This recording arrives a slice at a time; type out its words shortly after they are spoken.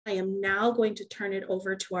I am now going to turn it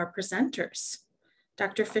over to our presenters,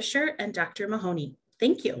 Dr. Fischer and Dr. Mahoney.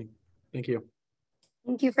 Thank you. Thank you.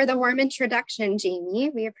 Thank you for the warm introduction, Jamie.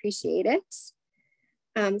 We appreciate it.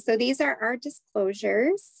 So these are our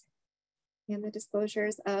disclosures and the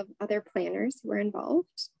disclosures of other planners who are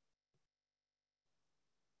involved.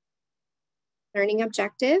 Learning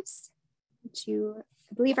objectives, which you,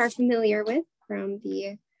 I believe, are familiar with from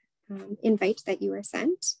the invite that you were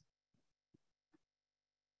sent.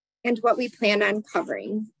 And what we plan on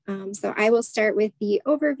covering. So I will start with the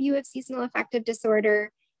overview of seasonal affective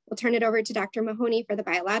disorder. We'll turn it over to Dr. Mahoney for the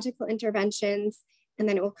biological interventions, and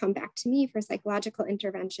then it will come back to me for psychological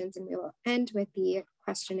interventions, and we will end with the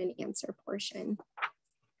question and answer portion.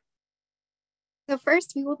 So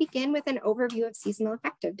first, we will begin with an overview of seasonal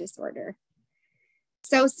affective disorder.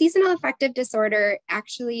 So seasonal affective disorder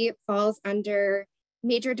actually falls under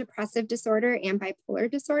major depressive disorder and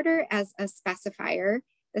bipolar disorder as a specifier.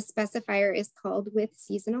 The specifier is called with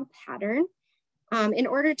seasonal pattern. In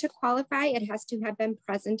order to qualify, it has to have been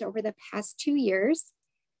present over the past 2 years.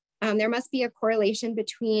 There must be a correlation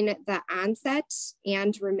between the onset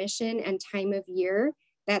and remission and time of year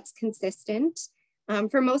that's consistent.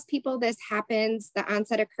 For most people, this happens, the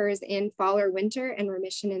onset occurs in fall or winter and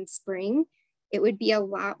remission in spring. It would be a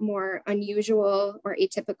lot more unusual or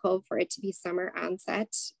atypical for it to be summer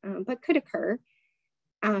onset, but could occur.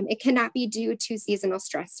 It cannot be due to seasonal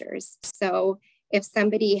stressors. So if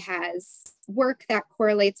somebody has work that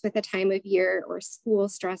correlates with a time of year or school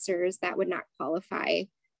stressors, that would not qualify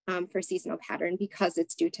for seasonal pattern because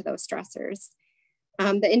it's due to those stressors.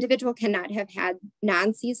 The individual cannot have had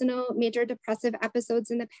non-seasonal major depressive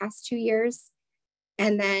episodes in the past 2 years.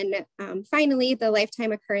 And then finally, the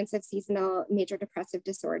lifetime occurrence of seasonal major depressive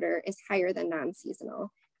disorder is higher than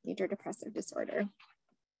non-seasonal major depressive disorder.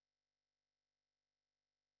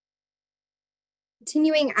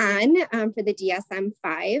 Continuing on for the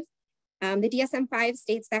DSM-5, the DSM-5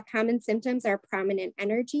 states that common symptoms are prominent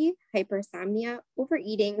energy, hypersomnia,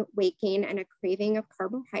 overeating, weight gain, and a craving of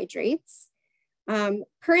carbohydrates.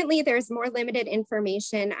 Currently, there's more limited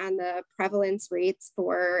information on the prevalence rates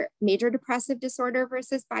for major depressive disorder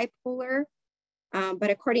versus bipolar,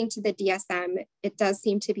 but according to the DSM, it does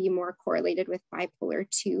seem to be more correlated with bipolar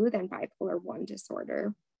 2 than bipolar 1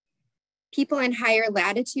 disorder. People in higher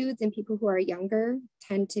latitudes and people who are younger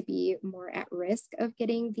tend to be more at risk of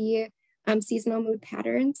getting the seasonal mood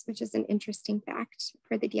patterns, which is an interesting fact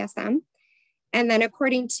for the DSM. And then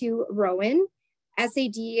according to Rowan,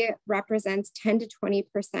 SAD represents 10 to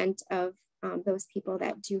 20% of those people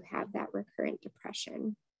that do have that recurrent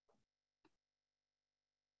depression.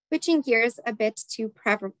 Switching gears a bit to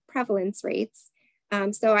prevalence rates.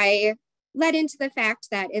 So I led into the fact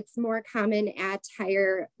that it's more common at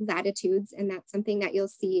higher latitudes, and that's something that you'll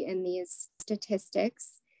see in these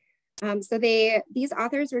statistics. So these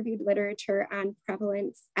authors reviewed literature on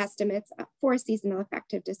prevalence estimates for seasonal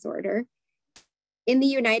affective disorder. In the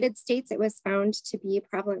United States, it was found to be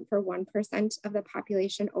prevalent for 1% of the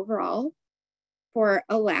population overall. For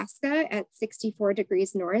Alaska at 64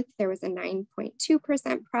 degrees north, there was a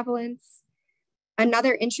 9.2% prevalence.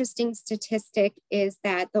 Another interesting statistic is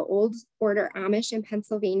that the Old Order Amish in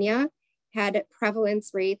Pennsylvania had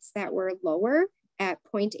prevalence rates that were lower at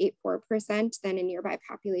 0.84% than a nearby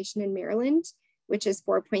population in Maryland, which is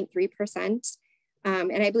 4.3%.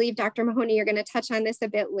 And I believe, Dr. Mahoney, you're going to touch on this a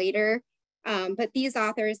bit later, but these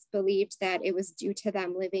authors believed that it was due to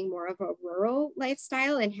them living more of a rural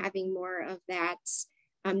lifestyle and having more of that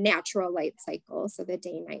natural light cycle, so the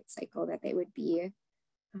day-night cycle that they would be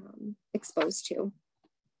exposed to.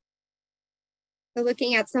 So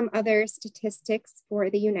looking at some other statistics for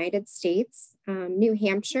the United States, New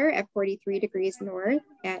Hampshire at 43 degrees north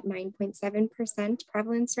at 9.7%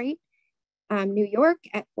 prevalence rate, New York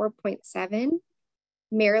at 4.7,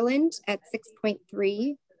 Maryland at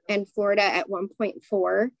 6.3, and Florida at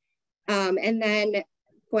 1.4. And then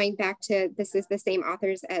going back to, this is the same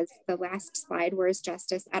authors as the last slide, whereas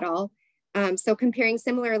Justice et al. So comparing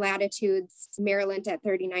similar latitudes, Maryland at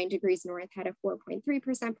 39 degrees north had a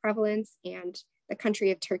 4.3% prevalence, and the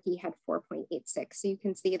country of Turkey had 4.86. So you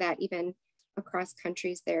can see that even across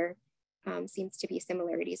countries, there seems to be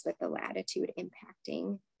similarities with the latitude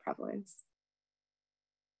impacting prevalence.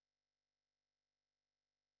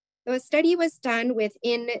 So a study was done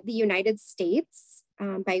within the United States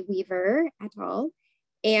by Weaver et al.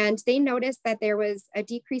 And they noticed that there was a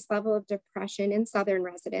decreased level of depression in Southern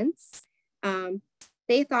residents.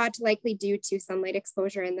 They thought likely due to sunlight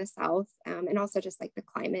exposure in the South and also just like the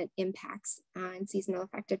climate impacts on seasonal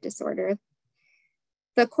affective disorder.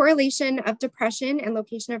 The correlation of depression and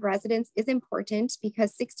location of residence is important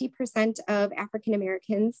because 60% of African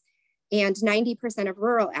Americans and 90% of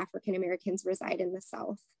rural African Americans reside in the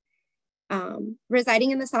South.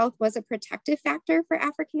 Residing in the South was a protective factor for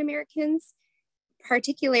African Americans.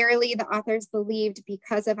 Particularly, the authors believed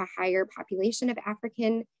because of a higher population of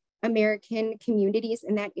African American communities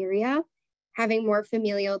in that area, having more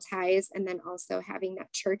familial ties, and then also having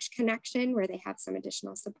that church connection where they have some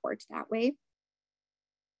additional support that way.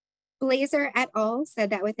 Blazer et al.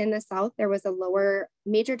 Said that within the South, there was a lower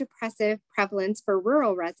major depressive prevalence for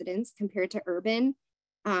rural residents compared to urban,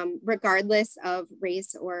 regardless of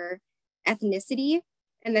race or ethnicity.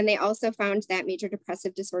 And then they also found that major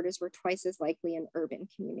depressive disorders were twice as likely in urban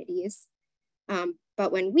communities.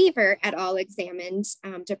 But when Weaver et al. Examined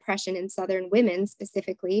depression in Southern women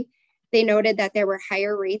specifically, they noted that there were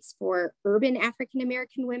higher rates for urban African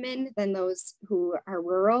American women than those who are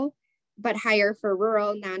rural, but higher for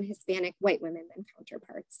rural non-Hispanic white women than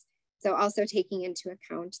counterparts. So also taking into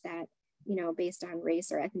account that, you know, based on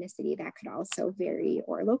race or ethnicity, that could also vary,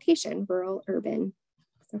 or location, rural, urban.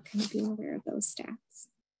 So kind of being aware of those stats.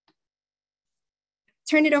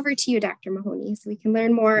 Turn it over to you, Dr. Mahoney, so we can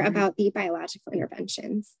learn more about the biological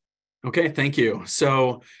interventions. Okay, thank you.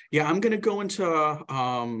 So yeah, I'm going to go into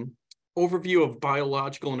overview of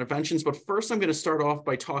biological interventions, but first I'm going to start off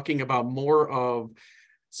by talking about more of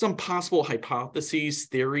some possible hypotheses,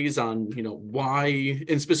 theories on, you know, why,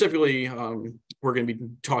 and specifically, we're going to be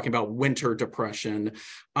talking about winter depression,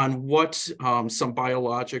 on what some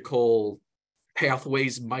biological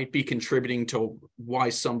pathways might be contributing to why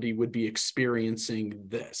somebody would be experiencing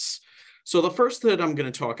this. So the first that I'm going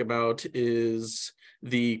to talk about is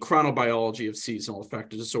the chronobiology of seasonal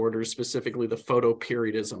affective disorders, specifically the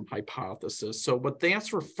photoperiodism hypothesis. So what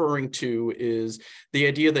that's referring to is the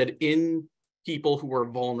idea that in people who are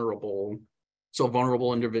vulnerable, so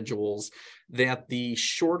vulnerable individuals, that the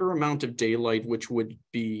shorter amount of daylight, which would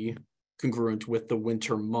be congruent with the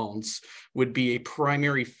winter months, would be a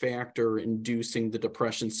primary factor inducing the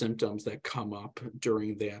depression symptoms that come up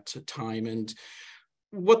during that time. And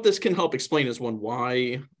what this can help explain is, one,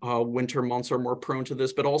 why winter months are more prone to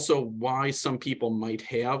this, but also why some people might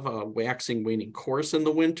have a waxing waning course in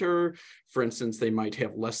the winter. For instance, they might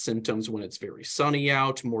have less symptoms when it's very sunny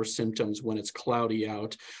out, more symptoms when it's cloudy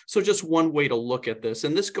out. So just one way to look at this,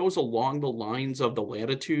 and this goes along the lines of the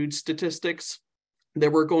latitude statistics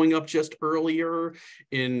that were going up just earlier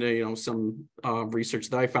in some research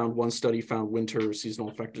that I found. One study found winter seasonal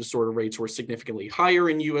affective disorder rates were significantly higher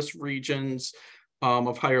in U.S. regions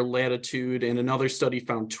of higher latitude, and another study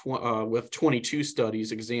found with 22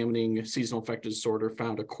 studies examining seasonal affective disorder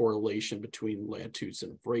found a correlation between latitudes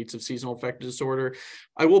and rates of seasonal affective disorder.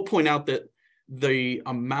 I will point out that the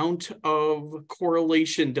amount of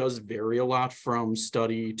correlation does vary a lot from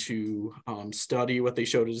study to study. What they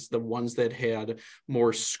showed is the ones that had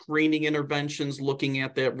more screening interventions looking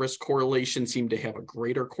at that risk correlation seemed to have a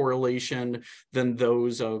greater correlation than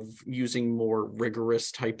those of using more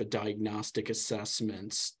rigorous type of diagnostic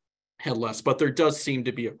assessments had less. But there does seem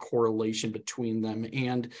to be a correlation between them.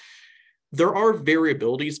 And there are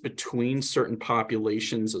variabilities between certain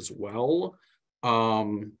populations as well.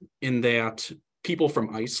 In that people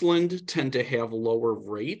from Iceland tend to have lower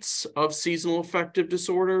rates of seasonal affective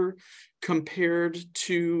disorder compared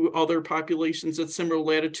to other populations at similar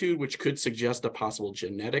latitude, which could suggest a possible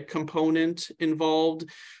genetic component involved.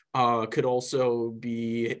 Could also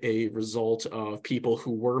be a result of people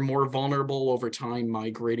who were more vulnerable over time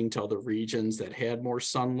migrating to other regions that had more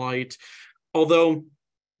sunlight. Although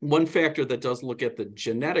one factor that does look at the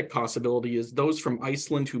genetic possibility is those from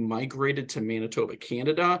Iceland who migrated to Manitoba,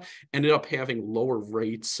 Canada, ended up having lower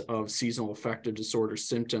rates of seasonal affective disorder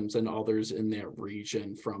symptoms than others in that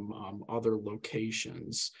region from other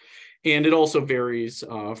locations. And it also varies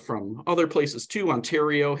from other places too.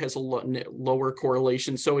 Ontario has a lower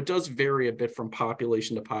correlation, so it does vary a bit from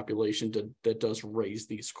population to population that does raise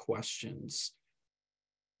these questions.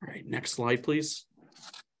 All right, next slide, please.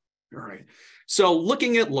 All right, so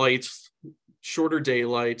looking at lights, shorter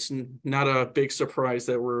daylight, not a big surprise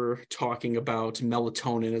that we're talking about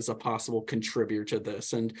melatonin as a possible contributor to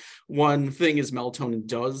this. And one thing is melatonin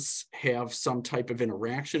does have some type of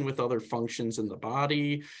interaction with other functions in the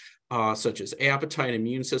body, such as appetite,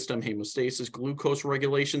 immune system, hemostasis, glucose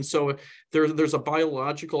regulation. So there's a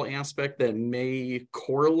biological aspect that may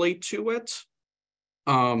correlate to it.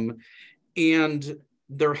 And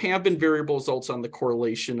there have been variable results on the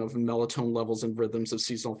correlation of melatonin levels and rhythms of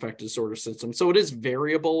seasonal affective disorder symptoms. So it is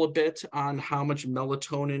variable a bit on how much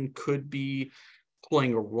melatonin could be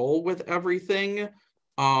playing a role with everything.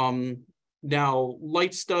 Now,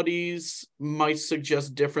 light studies might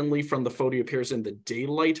suggest differently from the photoappears in the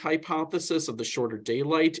daylight hypothesis of the shorter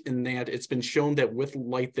daylight, in that it's been shown that with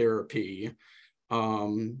light therapy,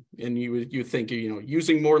 and you think,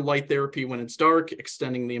 using more light therapy when it's dark,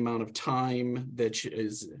 extending the amount of time that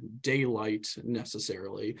is daylight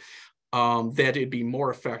necessarily, that it'd be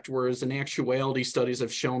more effective. Whereas in actuality, studies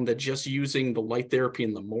have shown that just using the light therapy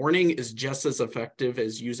in the morning is just as effective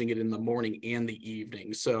as using it in the morning and the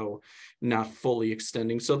evening. So not fully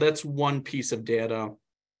extending. So that's one piece of data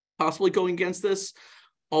possibly going against this.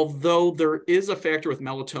 Although there is a factor with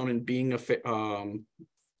melatonin being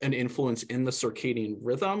an influence in the circadian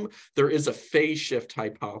rhythm, there is a phase shift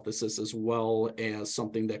hypothesis as well as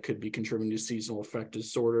something that could be contributing to seasonal affective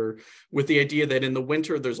disorder, with the idea that in the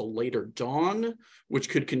winter there's a later dawn, which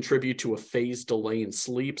could contribute to a phase delay in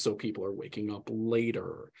sleep, so people are waking up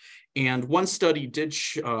later. And one study did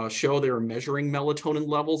show they were measuring melatonin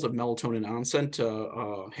levels of melatonin onset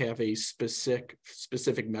to have a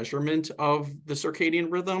specific measurement of the circadian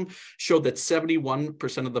rhythm, showed that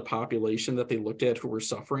 71% of the population that they looked at who were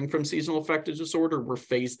suffering from seasonal affective disorder were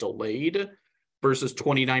phase delayed versus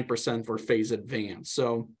 29% were phase advanced.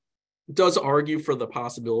 So it does argue for the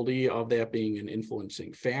possibility of that being an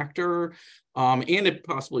influencing factor. And it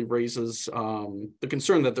possibly raises the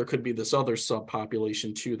concern that there could be this other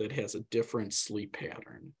subpopulation too that has a different sleep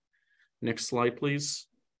pattern. Next slide, please.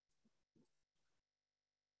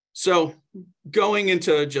 So going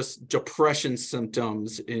into just depression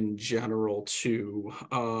symptoms in general too,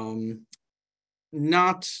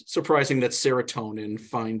 not surprising that serotonin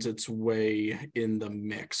finds its way in the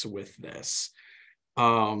mix with this.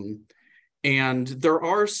 And there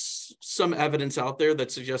are some evidence out there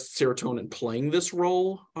that suggests serotonin playing this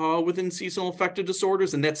role within seasonal affective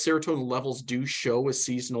disorders, and that serotonin levels do show a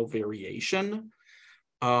seasonal variation.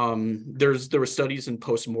 There were studies in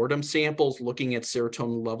postmortem samples looking at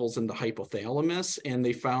serotonin levels in the hypothalamus, and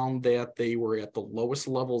they found that they were at the lowest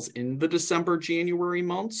levels in the December-January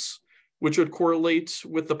months, which would correlate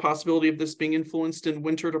with the possibility of this being influenced in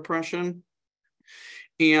winter depression.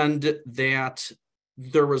 And that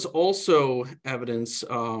there was also evidence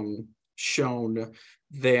shown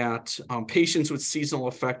that patients with seasonal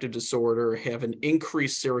affective disorder have an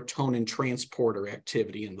increased serotonin transporter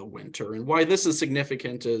activity in the winter. And why this is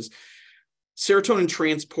significant is serotonin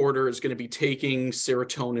transporter is going to be taking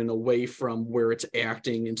serotonin away from where it's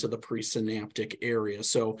acting into the presynaptic area.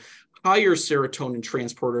 So higher serotonin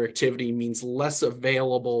transporter activity means less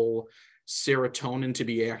available serotonin to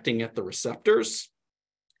be acting at the receptors.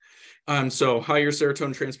 So higher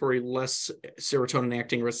serotonin transporter, less serotonin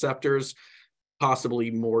acting receptors,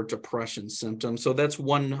 possibly more depression symptoms. So that's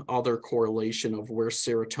one other correlation of where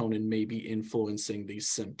serotonin may be influencing these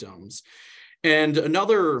symptoms. And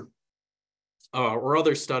another or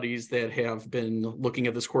other studies that have been looking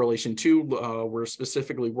at this correlation too, we're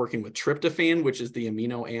specifically working with tryptophan, which is the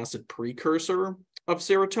amino acid precursor of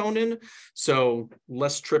serotonin. So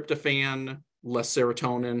less tryptophan, less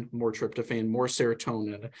serotonin, more tryptophan, more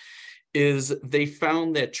serotonin, is they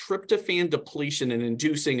found that tryptophan depletion and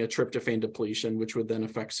inducing a tryptophan depletion, which would then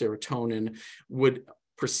affect serotonin, would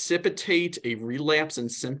precipitate a relapse in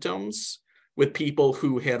symptoms with people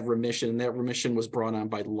who had remission. That remission was brought on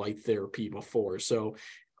by light therapy before. So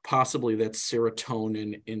possibly that's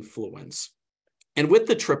serotonin influence. And with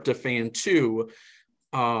the tryptophan too,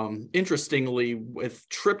 interestingly, with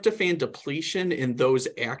tryptophan depletion in those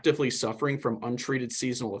actively suffering from untreated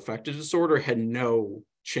seasonal affective disorder had no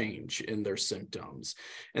change in their symptoms.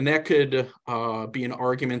 And that could be an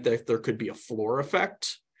argument that there could be a floor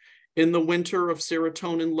effect in the winter of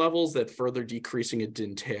serotonin levels, that further decreasing it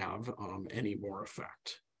didn't have any more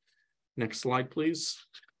effect. Next slide, please.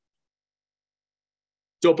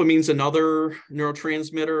 Dopamine's another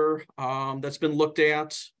neurotransmitter that's been looked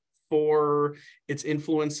at for its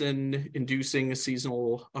influence in inducing a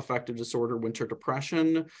seasonal affective disorder, winter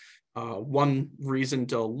depression. One reason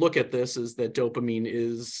to look at this is that dopamine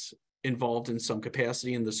is involved in some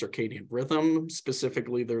capacity in the circadian rhythm.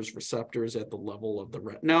 Specifically, there's receptors at the level of the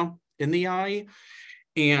retina in the eye.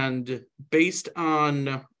 And based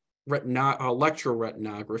on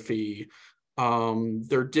electroretinography,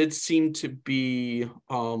 there did seem to be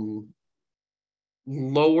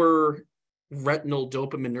lower retinal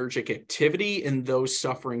dopaminergic activity in those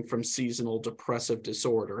suffering from seasonal depressive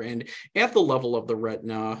disorder. And at the level of the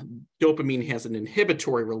retina, dopamine has an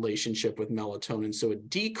inhibitory relationship with melatonin. So a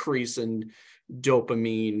decrease in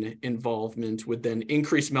dopamine involvement would then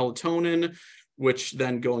increase melatonin, which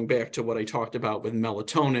then, going back to what I talked about with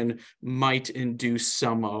melatonin, might induce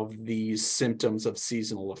some of these symptoms of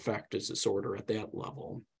seasonal affective disorder at that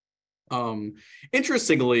level.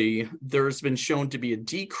 Interestingly, there's been shown to be a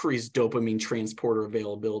decreased dopamine transporter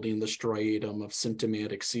availability in the striatum of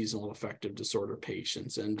symptomatic seasonal affective disorder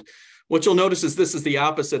patients. And what you'll notice is this is the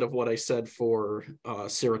opposite of what I said for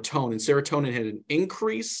serotonin. Serotonin had an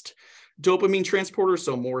increased dopamine transporter,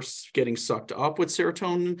 so more getting sucked up with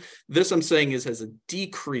serotonin. This I'm saying has a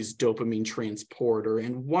decreased dopamine transporter.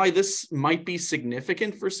 And why this might be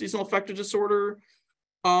significant for seasonal affective disorder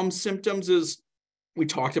symptoms is we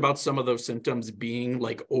talked about some of those symptoms being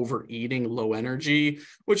like overeating, low energy,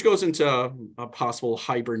 which goes into a possible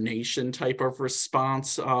hibernation type of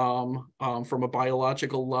response from a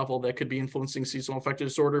biological level that could be influencing seasonal affective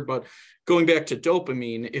disorder. But going back to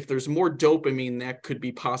dopamine, if there's more dopamine, that could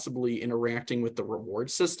be possibly interacting with the reward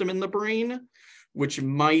system in the brain, which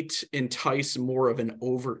might entice more of an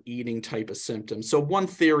overeating type of symptom. So one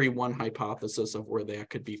theory, one hypothesis of where that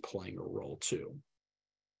could be playing a role too.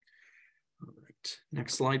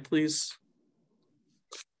 Next slide, please.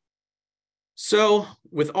 So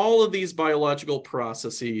with all of these biological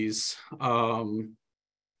processes, talking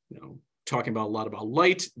about a lot about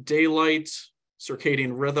light, daylight,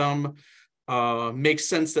 circadian rhythm, makes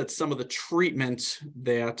sense that some of the treatment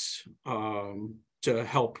that to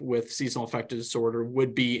help with seasonal affective disorder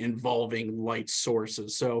would be involving light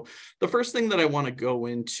sources. So the first thing that I want to go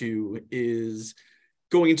into is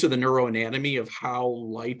going into the neuroanatomy of how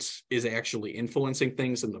light is actually influencing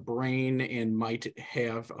things in the brain and might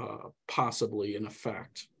have possibly an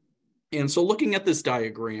effect. And so looking at this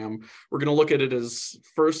diagram, we're going to look at it as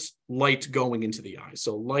first light going into the eye.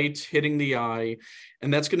 So light hitting the eye,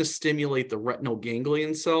 and that's going to stimulate the retinal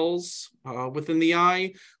ganglion cells within the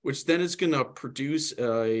eye, which then is going to produce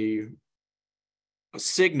a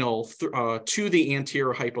signal to the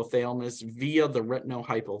anterior hypothalamus via the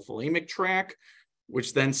retinohypothalamic tract,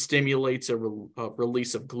 which then stimulates a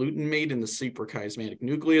release of glutamate in the suprachiasmatic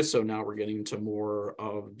nucleus. So now we're getting into more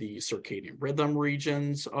of the circadian rhythm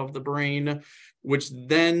regions of the brain, which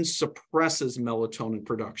then suppresses melatonin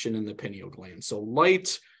production in the pineal gland. So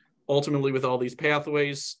light, ultimately with all these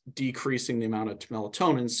pathways, decreasing the amount of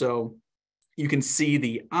melatonin. So you can see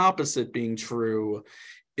the opposite being true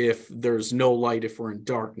if there's no light, if we're in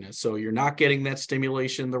darkness. So you're not getting that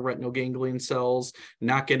stimulation in the retinal ganglion cells,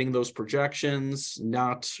 not getting those projections,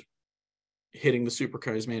 not hitting the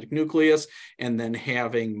suprachiasmatic nucleus, and then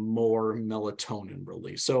having more melatonin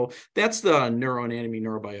release. So that's the neuroanatomy,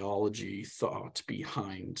 neurobiology thought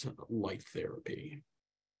behind light therapy.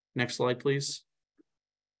 Next slide, please.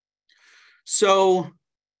 So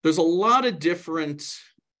there's a lot of different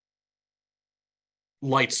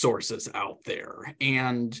light sources out there.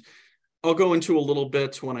 And I'll go into a little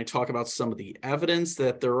bit when I talk about some of the evidence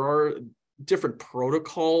that there are different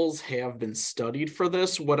protocols have been studied for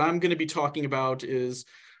this. What I'm going to be talking about is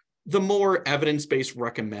the more evidence-based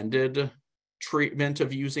recommended treatment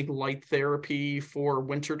of using light therapy for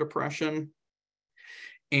winter depression.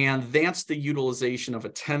 And that's the utilization of a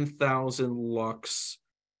 10,000 lux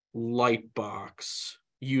light box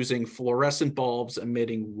using fluorescent bulbs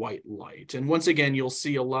emitting white light. And once again, you'll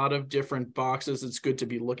see a lot of different boxes. It's good to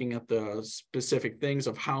be looking at the specific things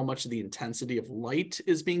of how much the intensity of light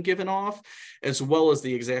is being given off, as well as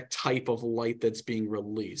the exact type of light that's being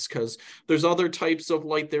released. Because there's other types of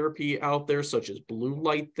light therapy out there, such as blue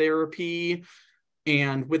light therapy.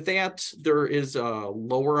 And with that, there is a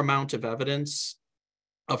lower amount of evidence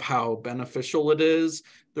of how beneficial it is.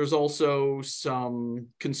 There's also some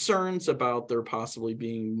concerns about there possibly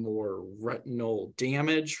being more retinal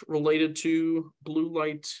damage related to blue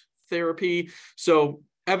light therapy. So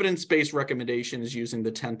evidence-based recommendation is using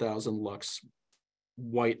the 10,000 lux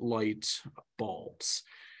white light bulbs.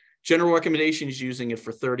 General recommendation is using it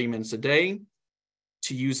for 30 minutes a day,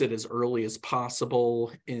 to use it as early as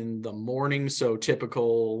possible in the morning. So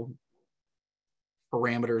typical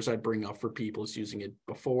parameters I'd bring up for people is using it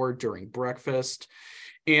before, during breakfast.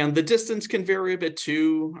 And the distance can vary a bit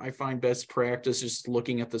too. I find best practice is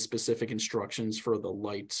looking at the specific instructions for the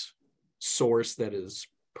light source that is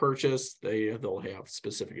purchased. They'll have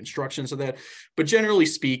specific instructions of that. But generally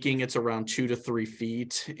speaking, it's around 2 to 3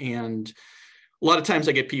 feet. And a lot of times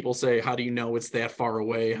I get people say, how do you know it's that far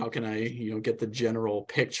away? How can I, get the general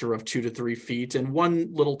picture of 2 to 3 feet? And one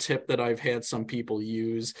little tip that I've had some people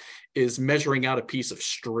use is measuring out a piece of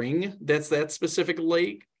string that's that specific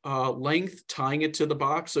length, tying it to the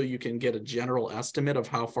box so you can get a general estimate of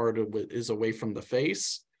how far it is away from the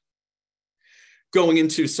face. Going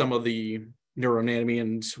into some of the neuroanatomy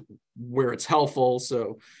and where it's helpful.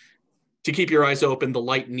 So to keep your eyes open, the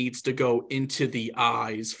light needs to go into the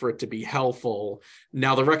eyes for it to be helpful.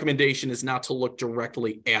 Now, the recommendation is not to look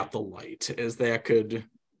directly at the light, as that could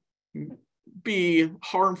be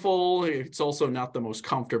harmful. It's also not the most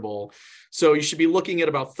comfortable. So you should be looking at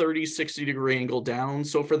about 30, 60-degree angle down.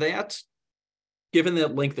 So for that, given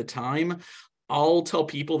that length of time, I'll tell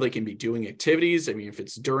people they can be doing activities. I mean, if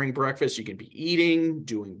it's during breakfast, you can be eating,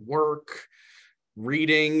 doing work,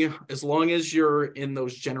 reading. As long as you're in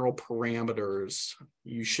those general parameters,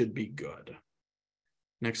 you should be good.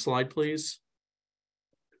 Next slide, please.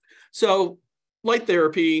 So light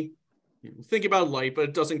therapy, think about light, but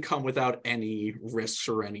it doesn't come without any risks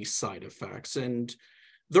or any side effects. And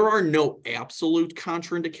there are no absolute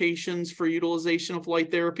contraindications for utilization of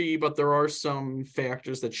light therapy, but there are some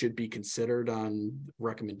factors that should be considered on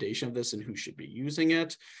recommendation of this and who should be using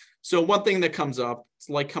it. So one thing that comes up, it's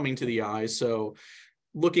light coming to the eye. So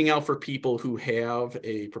looking out for people who have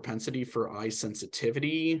a propensity for eye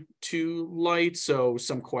sensitivity to light. So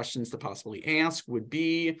some questions to possibly ask would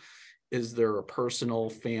be, is there a personal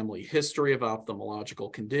family history of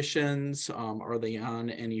ophthalmological conditions? Are they on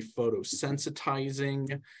any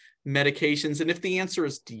photosensitizing medications? And if the answer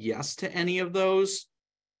is yes to any of those,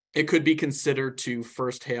 it could be considered to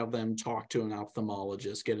first have them talk to an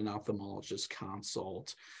ophthalmologist, get an ophthalmologist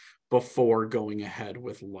consult before going ahead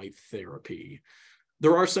with light therapy.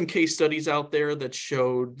 There are some case studies out there that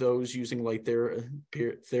showed those using light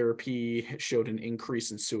therapy showed an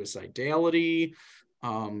increase in suicidality.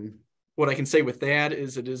 What I can say with that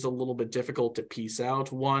is it is a little bit difficult to piece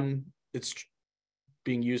out. One, it's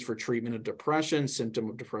being used for treatment of depression. Symptom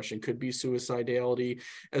of depression could be suicidality,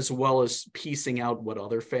 as well as piecing out what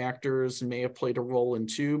other factors may have played a role in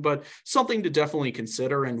too, but something to definitely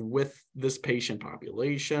consider. And with this patient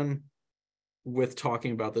population, with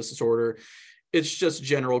talking about this disorder, it's just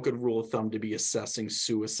general good rule of thumb to be assessing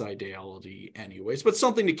suicidality anyways, but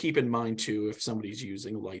something to keep in mind too if somebody's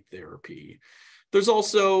using light therapy. There's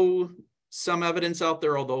also some evidence out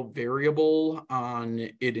there, although variable, on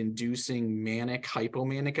it inducing manic,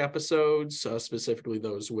 hypomanic episodes, specifically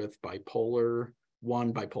those with bipolar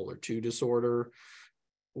 1, bipolar 2 disorder.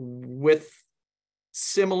 With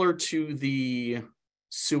similar to the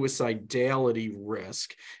suicidality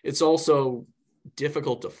risk, it's also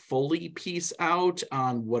difficult to fully piece out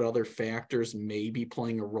on what other factors may be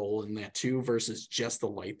playing a role in that too, versus just the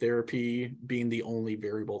light therapy being the only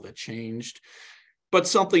variable that changed. But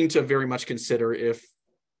something to very much consider if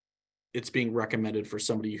it's being recommended for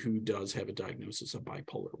somebody who does have a diagnosis of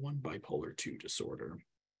bipolar 1, bipolar 2 disorder.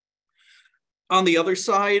 On the other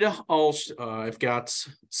side, I've got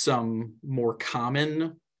some more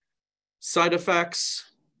common side effects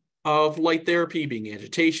of light therapy, being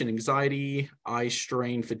agitation, anxiety, eye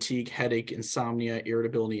strain, fatigue, headache, insomnia,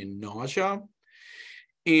 irritability, and nausea.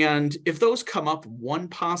 And if those come up, one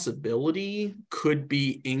possibility could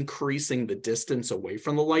be increasing the distance away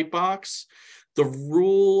from the light box. The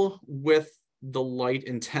rule with the light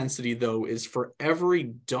intensity, though, is for every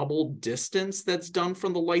double distance that's done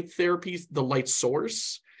from the light therapy, the light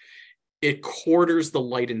source, it quarters the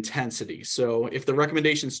light intensity. So if the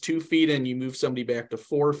recommendation is 2 feet and you move somebody back to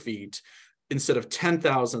 4 feet, instead of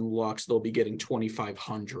 10,000 lux, they'll be getting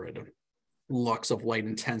 2,500 lux of light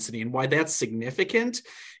intensity. And why that's significant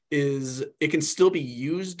is it can still be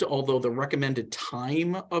used, although the recommended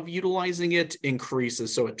time of utilizing it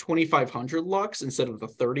increases. So at 2,500 lux, instead of the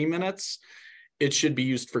 30 minutes, it should be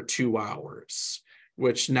used for 2 hours,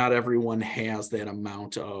 which not everyone has that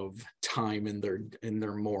amount of time in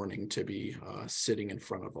their morning to be sitting in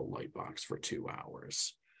front of a light box for 2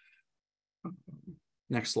 hours.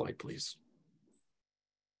 Next slide, please.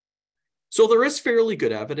 So there is fairly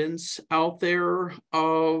good evidence out there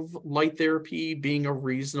of light therapy being a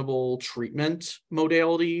reasonable treatment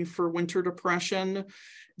modality for winter depression.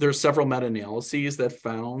 There's several meta-analyses that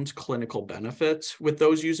found clinical benefit with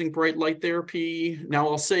those using bright light therapy. Now,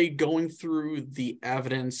 I'll say going through the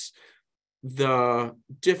evidence, the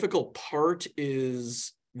difficult part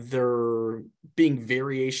is there being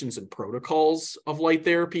variations in protocols of light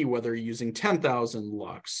therapy, whether you're using 10,000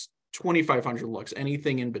 lux, 2,500 lux,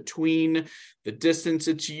 anything in between. The distance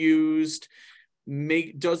it's used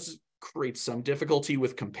does create some difficulty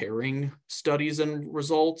with comparing studies and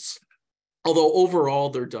results. Although overall,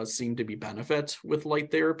 there does seem to be benefit with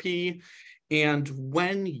light therapy. And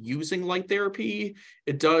when using light therapy,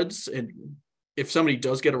 if somebody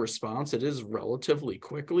does get a response, it is relatively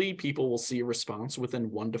quickly. People will see a response within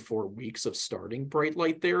 1 to 4 weeks of starting bright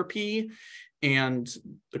light therapy. And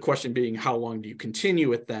the question being, how long do you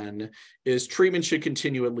continue it then? Is treatment should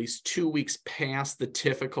continue at least 2 weeks past the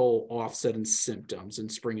typical offset in symptoms in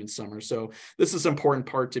spring and summer. So this is an important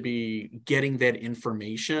part to be getting that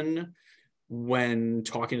information when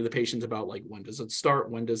talking to the patients about, like, when does it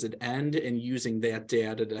start, when does it end, and using that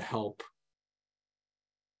data to help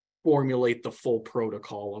formulate the full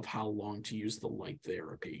protocol of how long to use the light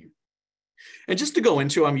therapy. And just to go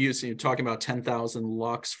into, I'm talking about 10,000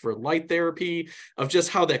 lux for light therapy, of just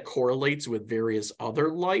how that correlates with various other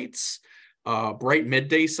lights. Bright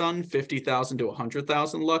midday sun, 50,000 to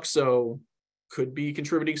 100,000 lux. So could be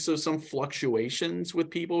contributing to some fluctuations with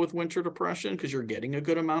people with winter depression because you're getting a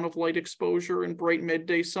good amount of light exposure in bright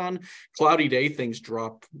midday sun. Cloudy day, things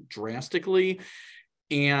drop drastically.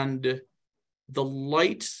 And the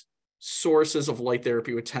light sources of light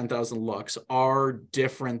therapy with 10,000 lux are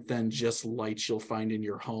different than just lights you'll find in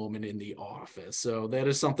your home and in the office. So that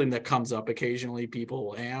is something that comes up occasionally.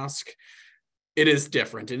 People ask. It is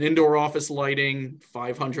different. In indoor office lighting,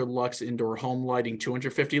 500 lux, indoor home lighting,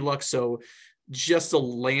 250 lux. So just a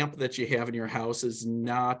lamp that you have in your house is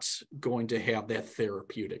not going to have that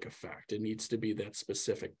therapeutic effect. It needs to be that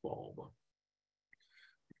specific bulb.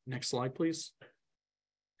 Next slide, please.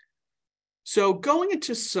 So going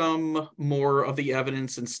into some more of the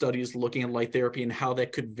evidence and studies looking at light therapy and how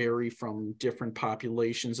that could vary from different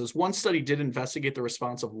populations, as one study did investigate the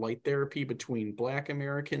response of light therapy between Black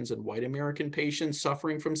Americans and white American patients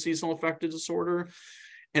suffering from seasonal affective disorder.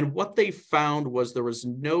 And what they found was there was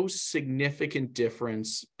no significant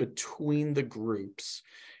difference between the groups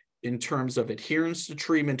in terms of adherence to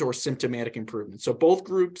treatment or symptomatic improvement. So both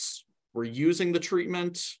groups were using the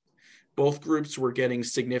treatment. Both groups were getting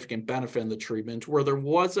significant benefit in the treatment. Where there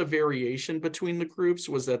was a variation between the groups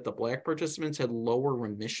was that the Black participants had lower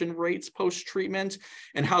remission rates post-treatment,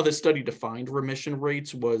 and how this study defined remission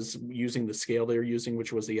rates was using the scale they were using,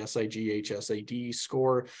 which was the SIGH-SAD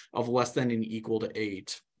score of less than and equal to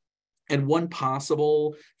 8. And one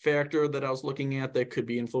possible factor that I was looking at that could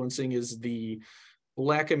be influencing is the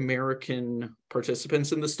Black American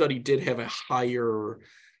participants in the study did have a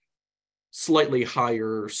slightly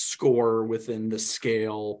higher score within the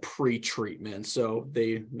scale pre-treatment. So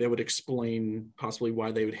they would explain possibly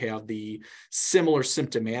why they would have the similar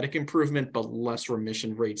symptomatic improvement, but less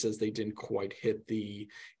remission rates as they didn't quite hit the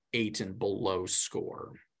 8 and below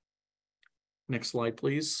score. Next slide,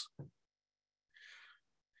 please.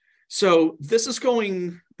 So this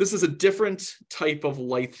is a different type of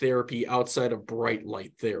light therapy outside of bright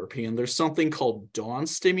light therapy. And there's something called dawn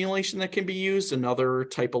stimulation that can be used, another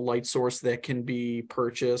type of light source that can be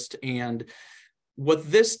purchased. And what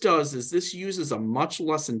this does is this uses a much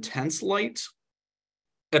less intense light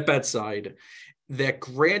at bedside that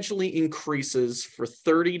gradually increases for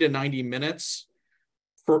 30 to 90 minutes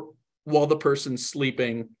while the person's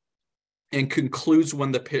sleeping, and concludes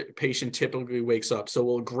when the patient typically wakes up. So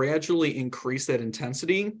we'll gradually increase that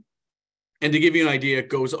intensity. And to give you an idea, it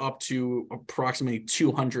goes up to approximately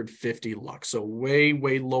 250 lux. So way,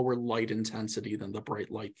 way lower light intensity than the bright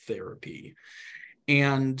light therapy.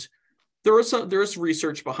 And there is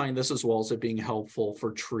research behind this as well as it being helpful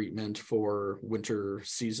for treatment for winter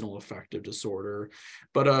seasonal affective disorder.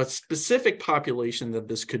 But a specific population that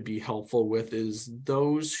this could be helpful with is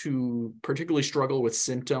those who particularly struggle with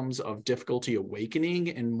symptoms of difficulty awakening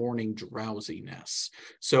and morning drowsiness.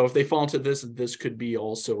 So if they fall into this could be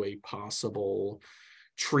also a possible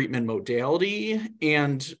treatment modality,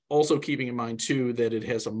 and also keeping in mind too that it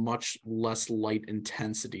has a much less light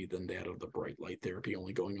intensity than that of the bright light therapy,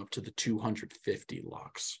 only going up to the 250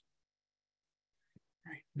 lux.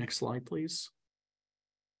 All right, next slide, please.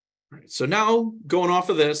 All right, so now going off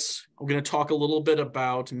of this, I'm going to talk a little bit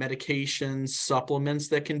about medications, supplements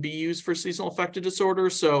that can be used for seasonal affective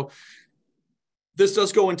disorder. So this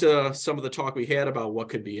does go into some of the talk we had about what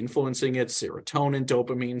could be influencing it, serotonin,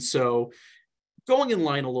 dopamine. So going in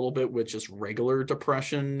line a little bit with just regular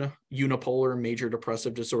depression, unipolar major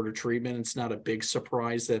depressive disorder treatment, it's not a big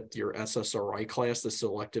surprise that your SSRI class, the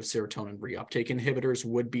selective serotonin reuptake inhibitors,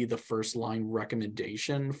 would be the first line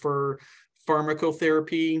recommendation for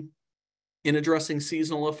pharmacotherapy in addressing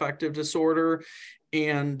seasonal affective disorder.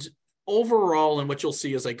 And overall, and what you'll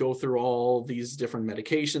see as I go through all these different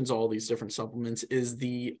medications, all these different supplements, is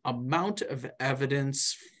the amount of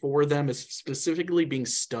evidence for them is specifically being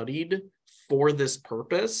studied for this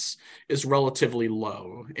purpose is relatively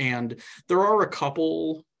low. And there are a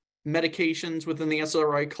couple medications within the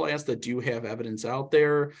SRI class that do have evidence out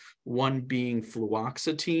there, one being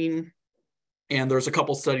fluoxetine. And there's a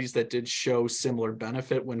couple studies that did show similar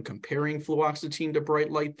benefit when comparing fluoxetine to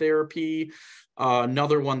bright light therapy.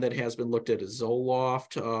 Another one that has been looked at is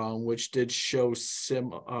Zoloft, which did show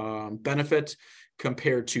benefit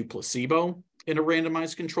compared to placebo in a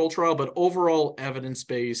randomized control trial, but overall evidence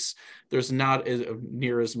base, there's not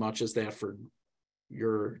near as much as that for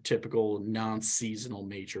your typical non-seasonal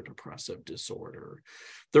major depressive disorder.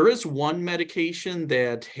 There is one medication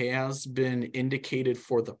that has been indicated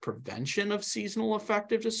for the prevention of seasonal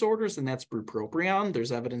affective disorders, and that's bupropion.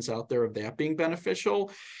 There's evidence out there of that being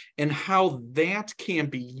beneficial, and how that can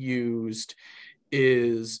be used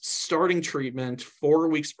is starting treatment 4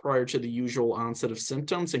 weeks prior to the usual onset of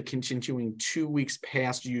symptoms and continuing 2 weeks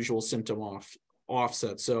past usual symptom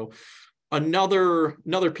offset. So another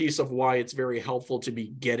piece of why it's very helpful to be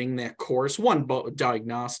getting that course, one,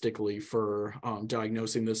 diagnostically for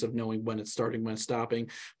diagnosing this, of knowing when it's starting, when it's stopping,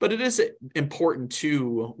 but it is important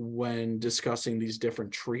too when discussing these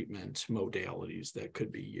different treatment modalities that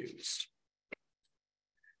could be used.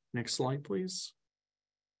 Next slide, please.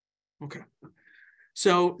 Okay.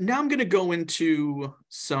 So now I'm going to go into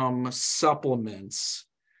some supplements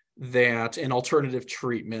and alternative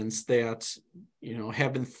treatments that,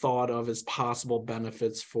 have been thought of as possible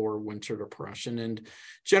benefits for winter depression. And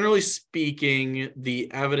generally speaking,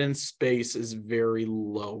 the evidence base is very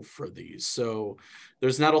low for these. So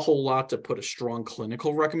there's not a whole lot to put a strong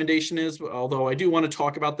clinical recommendation is, although I do want to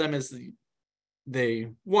talk about them as they,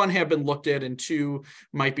 one, have been looked at, and two,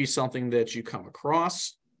 might be something that you come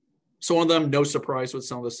across. So one of them, no surprise with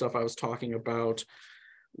some of the stuff I was talking about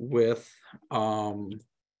with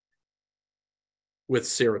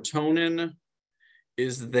serotonin,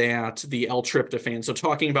 is that the L-tryptophan, so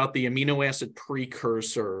talking about the amino acid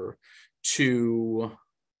precursor to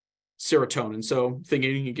serotonin. So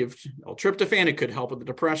thinking you give L-tryptophan, it could help with the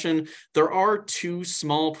depression. There are 2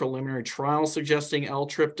 small preliminary trials suggesting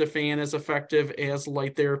L-tryptophan is effective as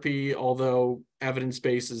light therapy, although evidence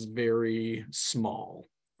base is very small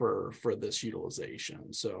for this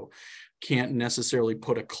utilization. So can't necessarily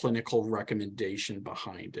put a clinical recommendation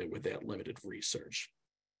behind it with that limited research.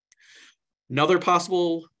 Another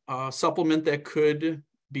possible supplement that could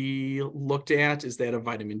be looked at is that of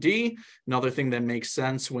vitamin D. Another thing that makes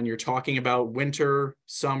sense when you're talking about winter,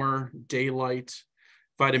 summer, daylight,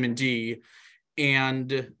 vitamin D.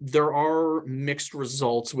 And there are mixed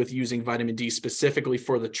results with using vitamin D specifically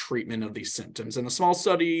for the treatment of these symptoms. In a small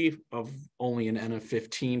study of only an N of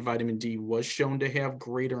 15, vitamin D was shown to have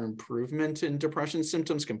greater improvement in depression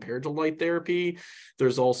symptoms compared to light therapy.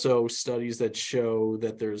 There's also studies that show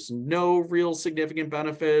that there's no real significant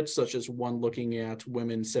benefits, such as one looking at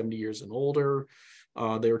women 70 years and older.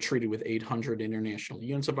 They were treated with 800 international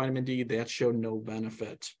units of vitamin D. That showed no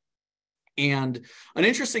benefit. And an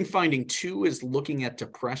interesting finding too is looking at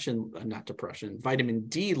vitamin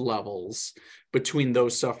D levels between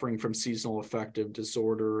those suffering from seasonal affective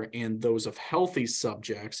disorder and those of healthy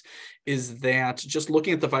subjects, is that just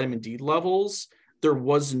looking at the vitamin D levels, there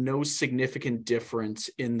was no significant difference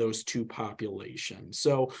in those 2 populations.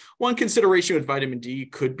 So one consideration with vitamin D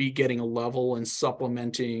could be getting a level and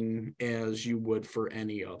supplementing as you would for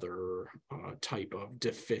any other type of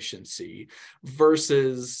deficiency,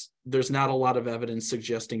 versus there's not a lot of evidence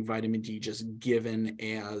suggesting vitamin D just given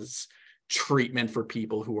as treatment for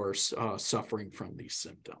people who are suffering from these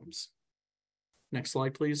symptoms. Next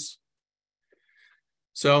slide, please.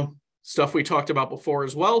 So stuff we talked about before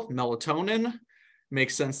as well, melatonin.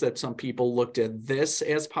 Makes sense that some people looked at this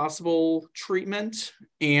as possible treatment,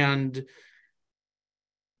 and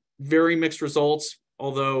very mixed results,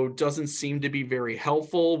 although doesn't seem to be very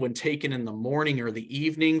helpful when taken in the morning or the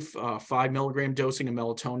evening. 5 milligram dosing of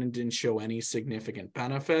melatonin didn't show any significant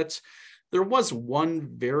benefit. There was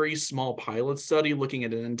one very small pilot study looking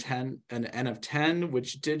at an N of 10,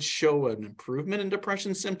 which did show an improvement in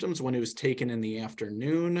depression symptoms when it was taken in the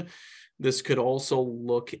afternoon. This could also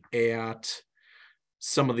look at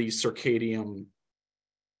some of these circadian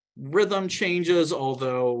rhythm changes,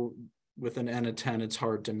 although with an N of 10, it's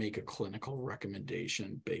hard to make a clinical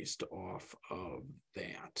recommendation based off of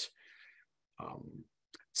that.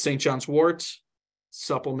 St. John's wort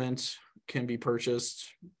supplement can be purchased,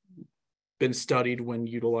 been studied when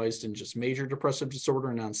utilized in just major depressive disorder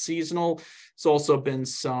and non-seasonal. There's also been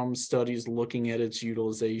some studies looking at its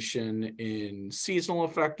utilization in seasonal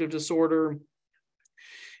affective disorder,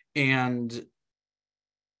 and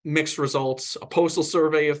mixed results. A postal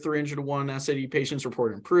survey of 301 SAD patients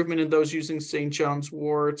reported improvement in those using St. John's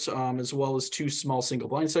wort, as well as 2 small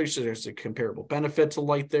single-blind studies. So there's a comparable benefit to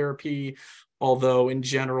light therapy, although in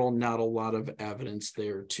general, not a lot of evidence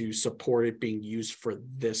there to support it being used for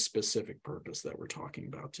this specific purpose that we're talking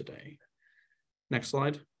about today. Next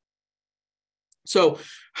slide. So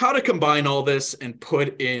how to combine all this and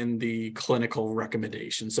put in the clinical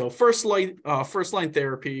recommendation. So first line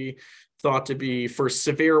therapy thought to be for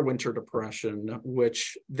severe winter depression,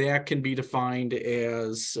 which that can be defined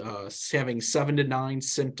as having 7 to 9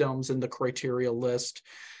 symptoms in the criteria list,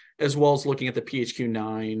 as well as looking at the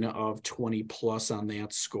PHQ-9 of 20 plus on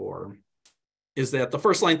that score, is that the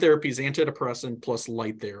first line therapy is antidepressant plus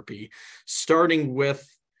light therapy, starting with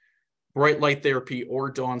bright light therapy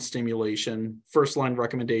or dawn stimulation. First line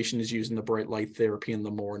recommendation is using the bright light therapy in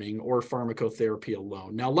the morning or pharmacotherapy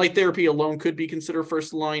alone. Now, light therapy alone could be considered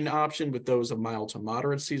first line option with those of mild to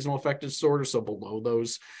moderate seasonal affective disorder, so below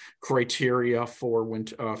those criteria for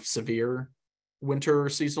severe winter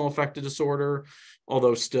seasonal affective disorder,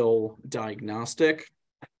 although still diagnostic.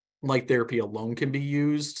 Light therapy alone can be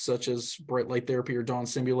used, such as bright light therapy or dawn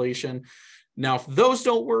stimulation. Now, if those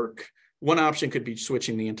don't work, one option could be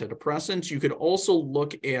switching the antidepressants. You could also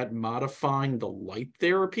look at modifying the light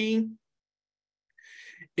therapy,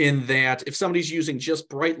 in that if somebody's using just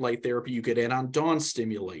bright light therapy, you could add on dawn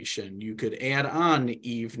stimulation. You could add on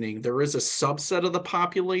evening. There is a subset of the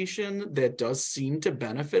population that does seem to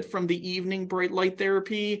benefit from the evening bright light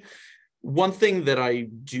therapy. One thing that I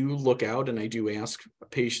do look out and I do ask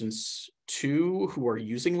patients too who are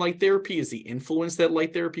using light therapy is the influence that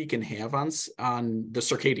light therapy can have on the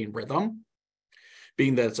circadian rhythm,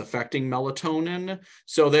 being that it's affecting melatonin.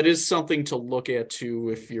 So that is something to look at too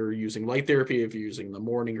if you're using light therapy, if you're using the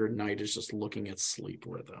morning or night, is just looking at sleep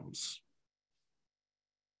rhythms.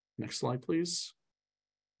 Next slide, please.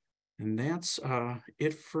 And that's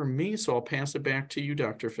it for me. So I'll pass it back to you,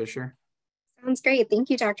 Dr. Fischer. Sounds great. Thank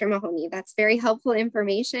you, Dr. Mahoney. That's very helpful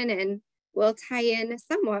information and will tie in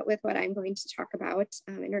somewhat with what I'm going to talk about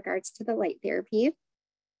in regards to the light therapy.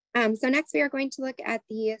 So next we are going to look at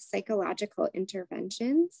the psychological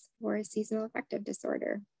interventions for seasonal affective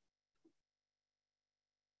disorder.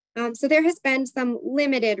 So there has been some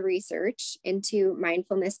limited research into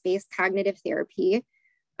mindfulness-based cognitive therapy.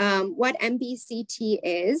 What MBCT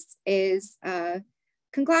is a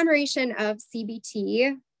conglomeration of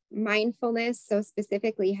CBT, mindfulness, so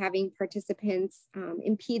specifically having participants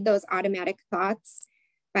impede those automatic thoughts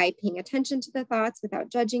by paying attention to the thoughts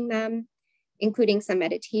without judging them, including some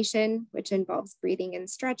meditation, which involves breathing and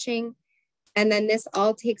stretching. And then this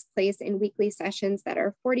all takes place in weekly sessions that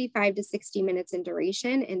are 45 to 60 minutes in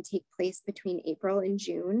duration and take place between April and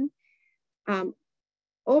June.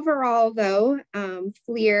 Overall, though,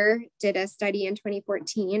 FLIR did a study in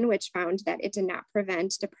 2014, which found that it did not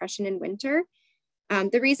prevent depression in winter.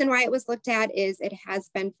 The reason why it was looked at is it has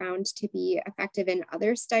been found to be effective in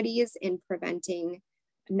other studies in preventing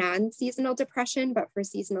non-seasonal depression, but for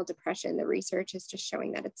seasonal depression, the research is just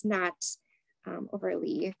showing that it's not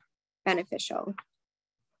overly beneficial,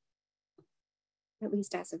 at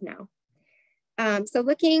least as of now. So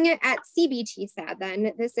looking at CBT-SAD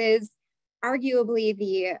then, this is arguably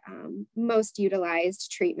the most utilized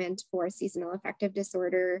treatment for seasonal affective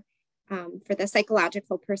disorder for the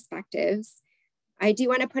psychological perspectives. I do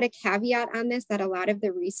want to put a caveat on this that a lot of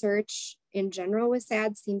the research in general with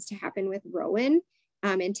SAD seems to happen with Rowan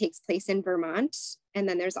and takes place in Vermont. And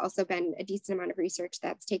then there's also been a decent amount of research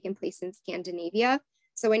that's taken place in Scandinavia.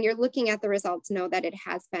 So when you're looking at the results, know that it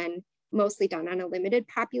has been mostly done on a limited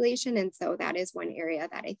population. And so that is one area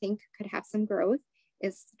that I think could have some growth,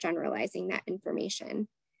 is generalizing that information.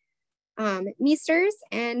 Meisters,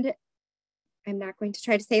 and I'm not going to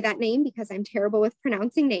try to say that name because I'm terrible with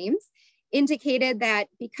pronouncing names, indicated that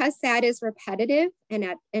because SAD is repetitive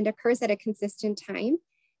and occurs at a consistent time,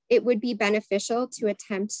 it would be beneficial to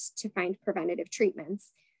attempt to find preventative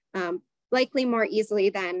treatments, likely more easily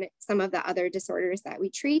than some of the other disorders that we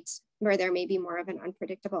treat, where there may be more of an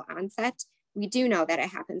unpredictable onset. We do know that it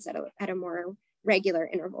happens at a more regular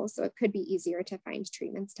interval, so it could be easier to find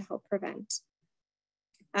treatments to help prevent.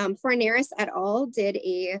 Fornaris et al. Did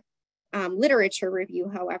a literature review,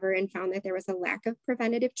 however, and found that there was a lack of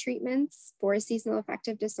preventative treatments for seasonal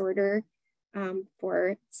affective disorder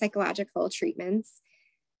for psychological treatments.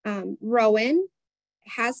 Rowan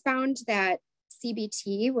has found that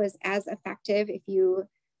CBT was as effective if you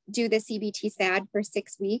do the CBT SAD for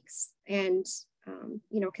 6 weeks and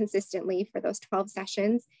consistently for those 12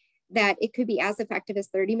 sessions, that it could be as effective as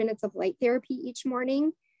 30 minutes of light therapy each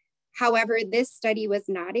morning. However, this study was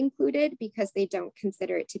not included because they don't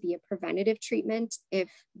consider it to be a preventative treatment if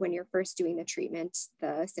when you're first doing the treatment,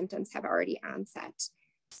 the symptoms have already onset.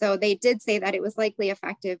 So they did say that it was likely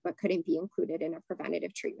effective, but couldn't be included in a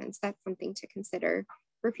preventative treatment. So that's something to consider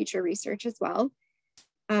for future research as well.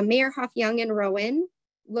 Meyerhoff, Young, and Rowan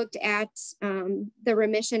looked at the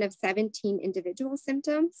remission of 17 individual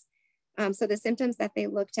symptoms. So the symptoms that they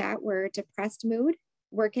looked at were depressed mood,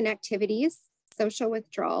 work and activities, social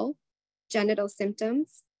withdrawal, genital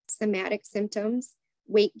symptoms, somatic symptoms,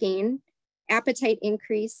 weight gain, appetite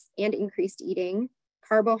increase and increased eating,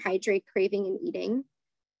 carbohydrate craving and eating,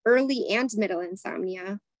 early and middle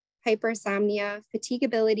insomnia, hypersomnia,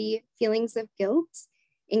 fatigability, feelings of guilt,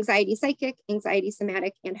 anxiety psychic, anxiety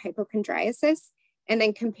somatic, and hypochondriasis, and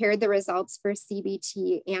then compared the results for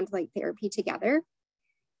CBT and light therapy together.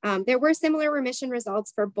 There were similar remission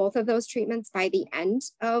results for both of those treatments by the end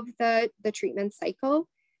of the treatment cycle,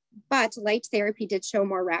 but light therapy did show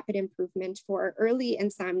more rapid improvement for early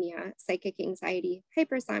insomnia, psychic anxiety,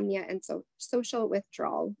 hypersomnia, and social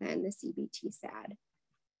withdrawal than the CBT SAD.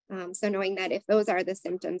 So knowing that if those are the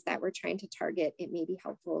symptoms that we're trying to target, it may be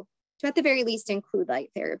helpful to at the very least include light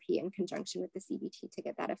therapy in conjunction with the CBT to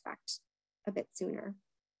get that effect a bit sooner.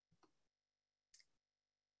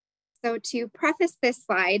 So to preface this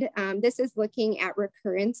slide, this is looking at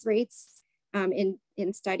recurrence rates in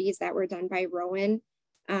studies that were done by Rowan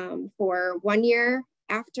for 1 year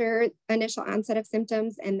after initial onset of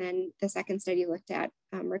symptoms. And then the second study looked at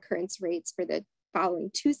recurrence rates for the following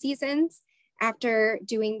 2 seasons after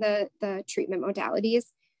doing the treatment modalities.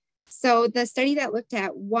 So the study that looked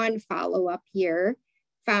at 1 follow-up year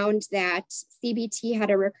found that CBT had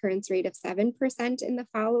a recurrence rate of 7% in the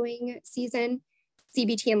following season,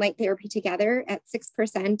 CBT and light therapy together at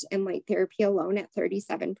 6%, and light therapy alone at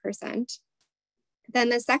 37%. Then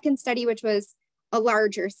the second study, which was a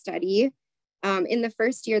larger study, in the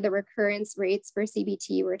first year, the recurrence rates for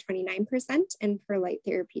CBT were 29% and for light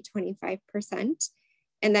therapy, 25%.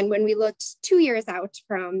 And then when we looked 2 years out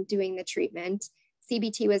from doing the treatment,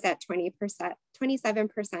 CBT was at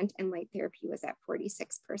 27%, and light therapy was at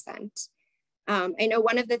 46%. I know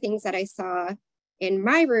one of the things that I saw in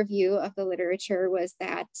my review of the literature was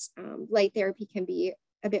that light therapy can be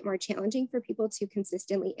a bit more challenging for people to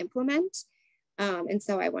consistently implement. And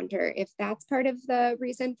so I wonder if that's part of the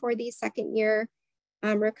reason for the second year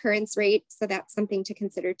recurrence rate. So that's something to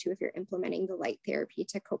consider too if you're implementing the light therapy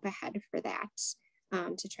to cope ahead for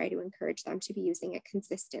that, to try to encourage them to be using it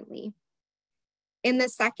consistently. In the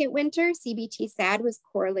second winter, CBT SAD was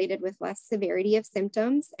correlated with less severity of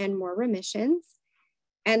symptoms and more remissions.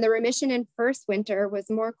 And the remission in first winter was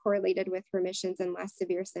more correlated with remissions and less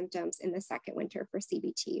severe symptoms in the second winter for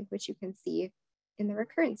CBT, which you can see in the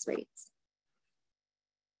recurrence rates.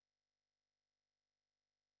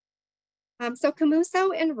 So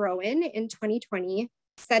Camuso and Rowan in 2020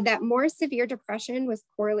 said that more severe depression was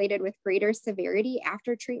correlated with greater severity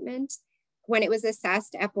after treatment when it was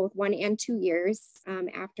assessed at both 1 and 2 years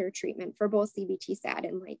after treatment for both CBT SAD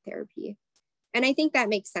and light therapy. And I think that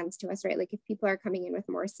makes sense to us, right? Like if people are coming in with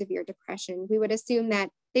more severe depression, we would assume that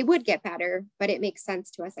they would get better, but it makes sense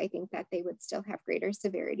to us, I think, that they would still have greater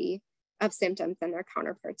severity of symptoms than their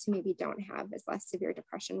counterparts who maybe don't have as less severe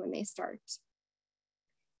depression when they start.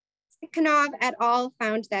 Kanov et al.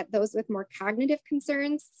 Found that those with more cognitive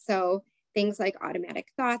concerns, so things like automatic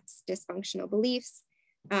thoughts, dysfunctional beliefs,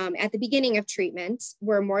 at the beginning of treatment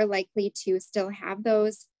were more likely to still have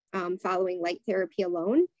those following light therapy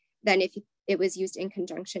alone than if it was used in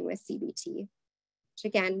conjunction with CBT, which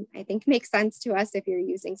again, I think makes sense to us. If you're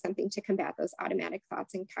using something to combat those automatic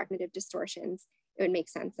thoughts and cognitive distortions, it would make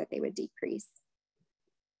sense that they would decrease.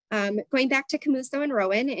 Going back to Camuso and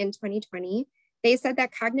Rowan in 2020, they said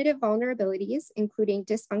that cognitive vulnerabilities, including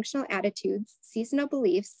dysfunctional attitudes, seasonal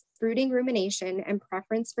beliefs, brooding rumination, and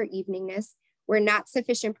preference for eveningness were not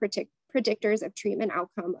sufficient predictors of treatment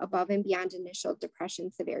outcome above and beyond initial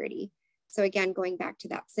depression severity. So again, going back to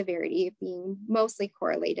that severity being mostly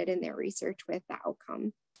correlated in their research with the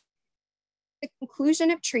outcome. The conclusion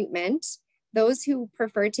of treatment, those who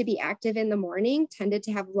preferred to be active in the morning tended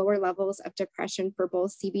to have lower levels of depression for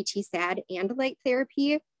both CBT SAD and light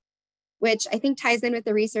therapy, which I think ties in with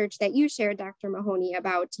the research that you shared, Dr. Mahoney,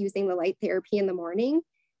 about using the light therapy in the morning.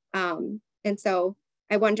 And so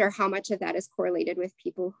I wonder how much of that is correlated with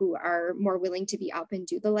people who are more willing to be up and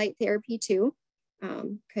do the light therapy too.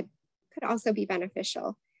 Could also be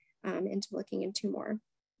beneficial into looking into more.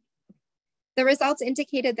 The results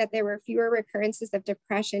indicated that there were fewer recurrences of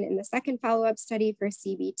depression in the second follow-up study for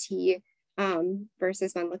CBT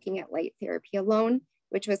versus when looking at light therapy alone,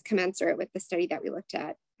 which was commensurate with the study that we looked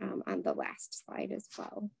at on the last slide as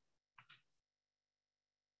well.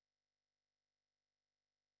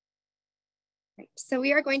 Right, so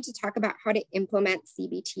we are going to talk about how to implement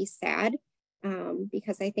CBT SAD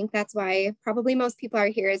because I think that's why probably most people are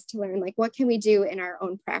here, is to learn like what can we do in our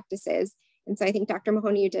own practices. And so I think Dr.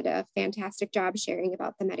 Mahoney, you did a fantastic job sharing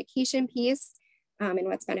about the medication piece and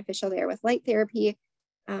what's beneficial there with light therapy.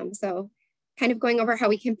 So kind of going over how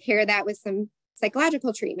we compare that with some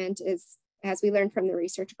psychological treatment is, as we learned from the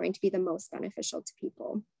research, going to be the most beneficial to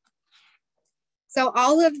people. So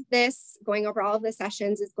all of this, going over all of the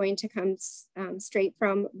sessions, is going to come straight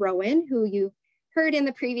from Rowan, who you heard in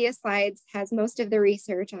the previous slides, has most of the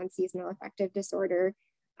research on seasonal affective disorder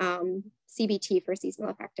CBT for seasonal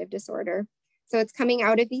affective disorder. So it's coming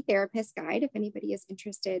out of the therapist guide if anybody is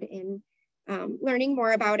interested in learning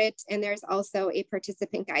more about it. And there's also a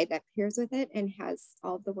participant guide that pairs with it and has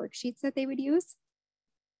all of the worksheets that they would use.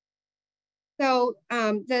 So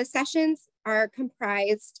the sessions are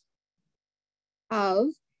comprised of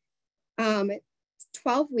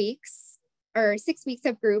 12 weeks or 6 weeks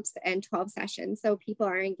of groups and 12 sessions. So people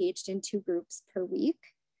are engaged in 2 groups per week.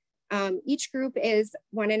 Each group is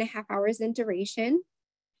 1.5 hours in duration.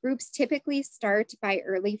 Groups typically start by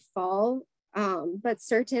early fall, but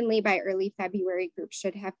certainly by early February, groups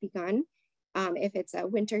should have begun if it's a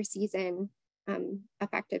winter season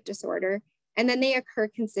affective disorder, and then they occur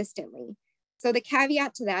consistently. So the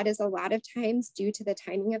caveat to that is a lot of times due to the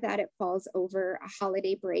timing of that, it falls over a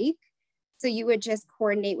holiday break. So you would just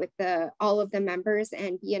coordinate with all of the members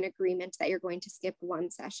and be in agreement that you're going to skip 1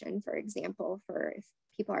 session, for example, for if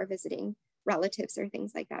people are visiting relatives or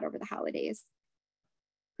things like that over the holidays.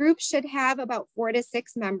 Groups should have about 4 to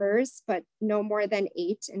 6 members, but no more than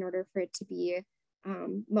 8 in order for it to be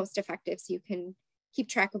most effective, so you can keep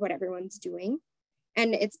track of what everyone's doing.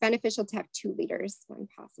 And it's beneficial to have 2 leaders when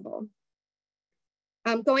possible.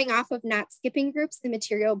 Going off of not skipping groups, the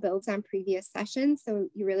material builds on previous sessions. So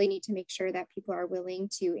you really need to make sure that people are willing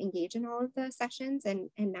to engage in all of the sessions and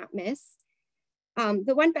not miss.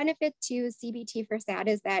 The one benefit to CBT for SAD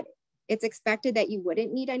is that it's expected that you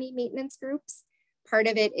wouldn't need any maintenance groups. Part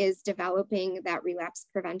of it is developing that relapse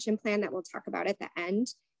prevention plan that we'll talk about at the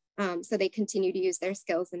end. So they continue to use their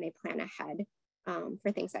skills and they plan ahead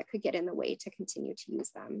for things that could get in the way to continue to use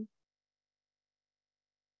them.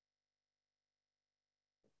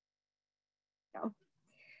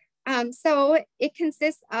 So it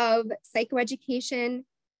consists of psychoeducation,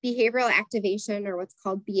 behavioral activation, or what's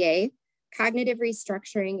called BA, cognitive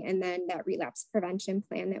restructuring, and then that relapse prevention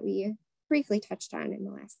plan that we briefly touched on in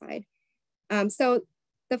the last slide. So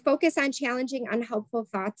the focus on challenging unhelpful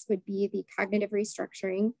thoughts would be the cognitive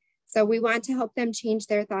restructuring. So we want to help them change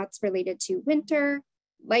their thoughts related to winter,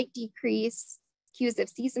 light decrease, cues of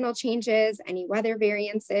seasonal changes, any weather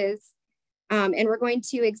variances. And we're going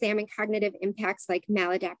to examine cognitive impacts like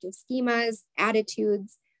maladaptive schemas,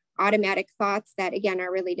 attitudes, automatic thoughts that again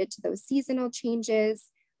are related to those seasonal changes,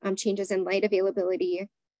 changes in light availability,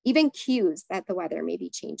 even cues that the weather may be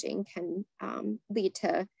changing can lead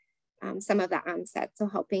to some of the onset. So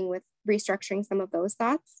helping with restructuring some of those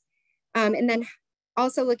thoughts. And then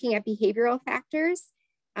also looking at behavioral factors,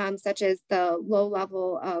 such as the low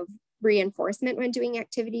level of reinforcement when doing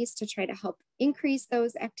activities to try to help increase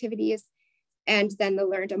those activities. And then the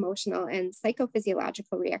learned emotional and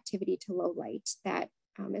psychophysiological reactivity to low light that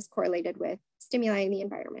is correlated with stimuli in the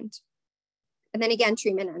environment. And then again,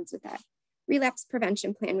 treatment ends with that relapse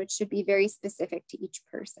prevention plan, which should be very specific to each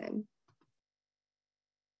person.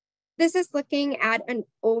 This is looking at an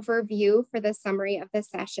overview for the summary of the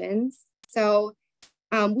sessions. So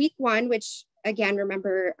week 1, which again,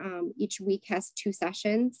 remember each week has 2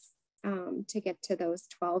 sessions to get to those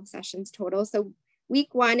 12 sessions total. So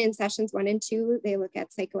week 1 in sessions 1 and 2, they look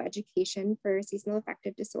at psychoeducation for seasonal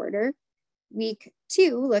affective disorder. Week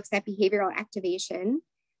 2 looks at behavioral activation.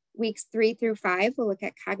 Weeks 3 through 5 will look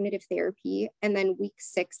at cognitive therapy. And then week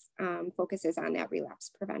 6 focuses on that relapse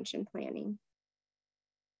prevention planning.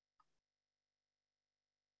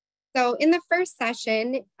 So in the first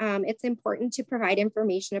session, it's important to provide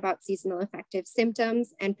information about seasonal affective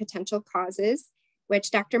symptoms and potential causes,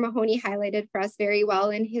 which Dr. Mahoney highlighted for us very well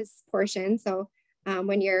in his portion. So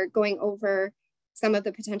when you're going over some of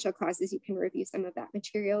the potential causes, you can review some of that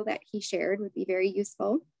material that he shared, would be very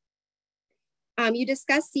useful. You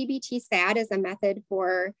discuss CBT SAD as a method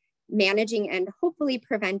for managing and hopefully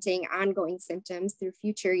preventing ongoing symptoms through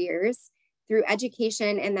future years, through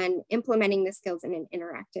education, and then implementing the skills in an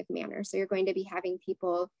interactive manner. So you're going to be having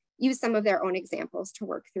people use some of their own examples to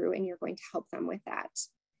work through, and you're going to help them with that.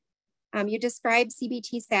 You describe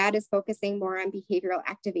CBT SAD as focusing more on behavioral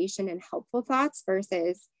activation and helpful thoughts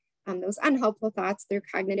versus those unhelpful thoughts through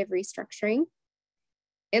cognitive restructuring.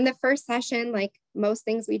 In the first session, like most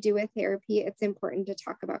things we do with therapy, it's important to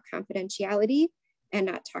talk about confidentiality and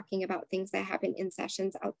not talking about things that happen in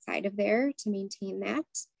sessions outside of there to maintain that.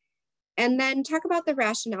 And then talk about the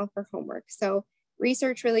rationale for homework. So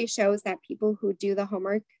research really shows that people who do the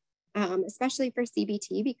homework, especially for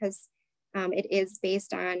CBT, because it is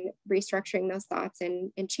based on restructuring those thoughts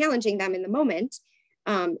and challenging them in the moment,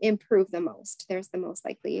 improve the most. There's the most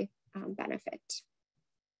likely benefit.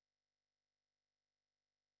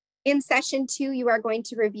 In session 2, you are going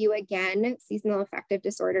to review again seasonal affective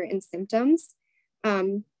disorder and symptoms,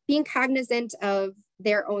 being cognizant of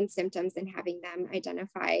their own symptoms and having them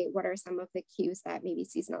identify what are some of the cues that maybe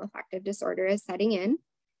seasonal affective disorder is setting in.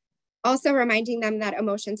 Also reminding them that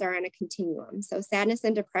emotions are on a continuum. So sadness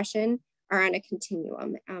and depression are on a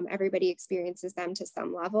continuum. Everybody experiences them to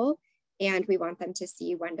some level, and we want them to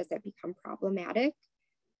see when does it become problematic.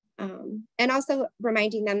 And also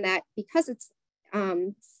reminding them that because it's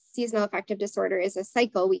seasonal affective disorder is a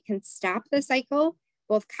cycle, we can stop the cycle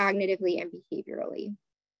both cognitively and behaviorally.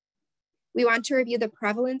 We want to review the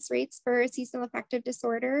prevalence rates for seasonal affective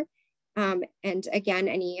disorder. And again,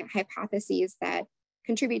 any hypotheses that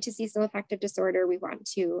contribute to seasonal affective disorder, we want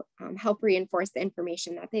to help reinforce the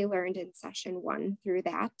information that they learned in session 1 through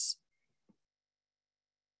that.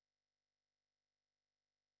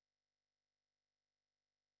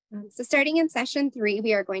 So starting in session 3,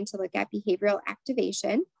 we are going to look at behavioral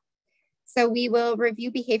activation. So we will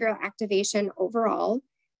review behavioral activation overall.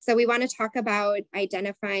 So we want to talk about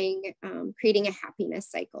identifying, creating a happiness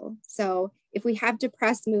cycle. So if we have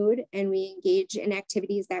depressed mood and we engage in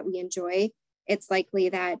activities that we enjoy, it's likely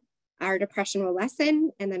that our depression will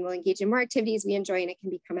lessen, and then we'll engage in more activities we enjoy, and it can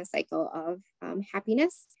become a cycle of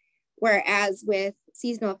happiness. Whereas with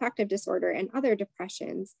seasonal affective disorder and other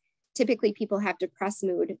depressions, typically people have depressed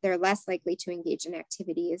mood, they're less likely to engage in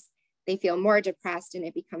activities. They feel more depressed, and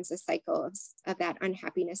it becomes a cycle of that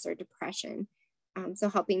unhappiness or depression. So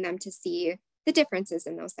helping them to see the differences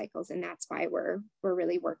in those cycles, and that's why we're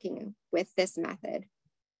really working with this method.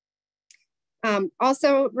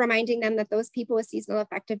 Also reminding them that those people with seasonal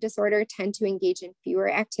affective disorder tend to engage in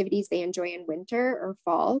fewer activities they enjoy in winter or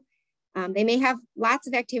fall. They may have lots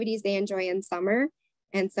of activities they enjoy in summer,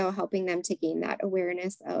 and so helping them to gain that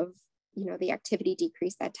awareness of, the activity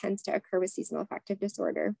decrease that tends to occur with seasonal affective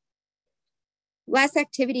disorder. Less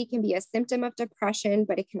activity can be a symptom of depression,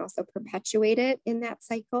 but it can also perpetuate it in that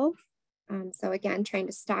cycle. So again, trying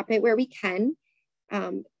to stop it where we can.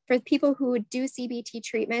 For people who do CBT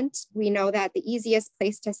treatment, we know that the easiest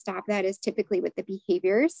place to stop that is typically with the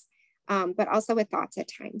behaviors, but also with thoughts at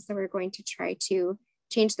times. So we're going to try to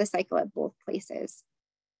change the cycle at both places.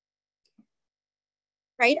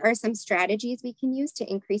 Right, are some strategies we can use to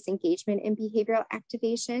increase engagement in behavioral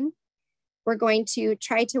activation. We're going to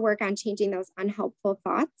try to work on changing those unhelpful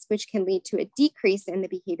thoughts, which can lead to a decrease in the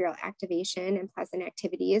behavioral activation and pleasant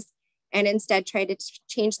activities, and instead try to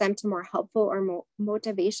change them to more helpful or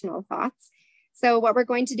motivational thoughts. So what we're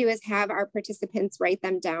going to do is have our participants write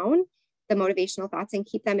them down, the motivational thoughts, and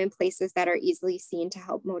keep them in places that are easily seen to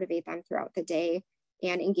help motivate them throughout the day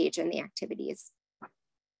and engage in the activities.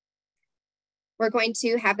 We're going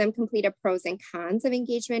to have them complete a pros and cons of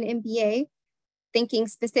engagement in BA, thinking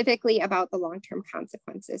specifically about the long-term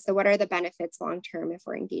consequences. So what are the benefits long-term if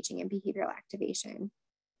we're engaging in behavioral activation?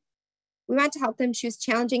 We want to help them choose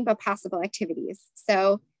challenging but possible activities.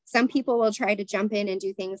 So some people will try to jump in and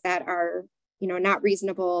do things that are, not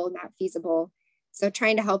reasonable, not feasible. So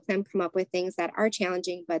trying to help them come up with things that are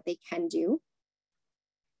challenging, but they can do.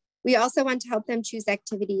 We also want to help them choose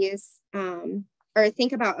activities or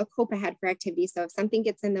think about a cope ahead for activities. So if something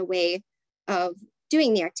gets in the way of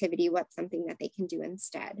doing the activity, what's something that they can do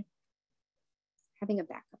instead? Having a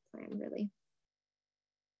backup plan, really.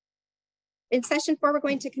 In session 4, we're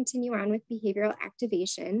going to continue on with behavioral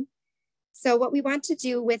activation. So what we want to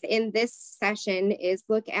do within this session is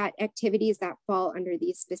look at activities that fall under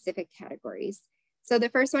these specific categories. So the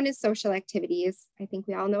first one is social activities. I think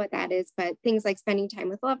we all know what that is, but things like spending time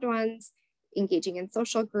with loved ones, engaging in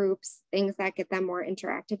social groups, things that get them more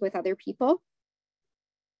interactive with other people.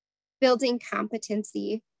 Building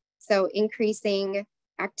competency, so increasing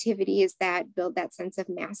activities that build that sense of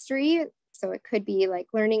mastery. So it could be like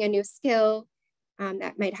learning a new skill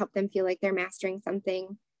that might help them feel like they're mastering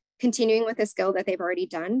something, continuing with a skill that they've already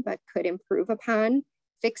done but could improve upon,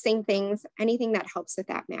 fixing things, anything that helps with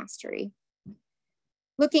that mastery.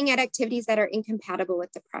 Looking at activities that are incompatible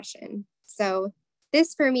with depression. So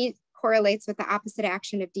this for me correlates with the opposite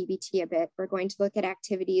action of DBT a bit. We're going to look at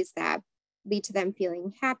activities that lead to them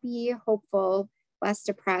feeling happy, hopeful, less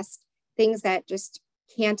depressed, things that just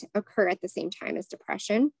can't occur at the same time as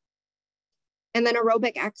depression. And then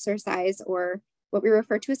aerobic exercise, or what we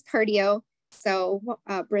refer to as cardio. So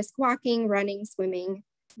brisk walking, running, swimming,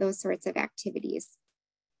 those sorts of activities.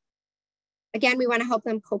 Again, we want to help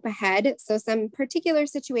them cope ahead. So some particular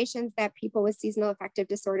situations that people with seasonal affective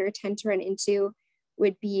disorder tend to run into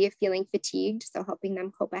would be feeling fatigued. So helping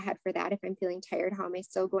them cope ahead for that. If I'm feeling tired, how am I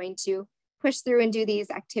still going to push through and do these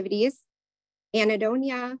activities?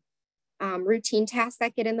 Anhedonia, routine tasks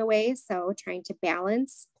that get in the way. So trying to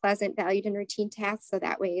balance pleasant, valued, and routine tasks. So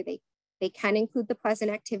that way they can include the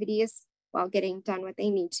pleasant activities while getting done what they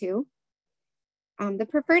need to. The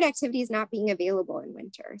preferred activities not being available in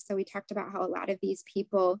winter. So we talked about how a lot of these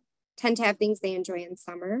people tend to have things they enjoy in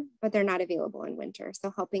summer, but they're not available in winter.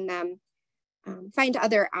 So helping them find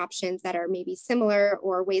other options that are maybe similar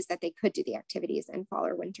or ways that they could do the activities in fall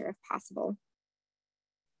or winter if possible.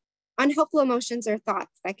 Unhelpful emotions or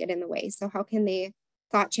thoughts that get in the way. So how can they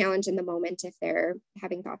thought challenge in the moment if they're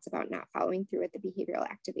having thoughts about not following through with the behavioral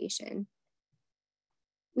activation?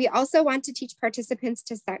 We also want to teach participants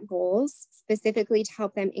to set goals, specifically to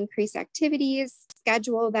help them increase activities,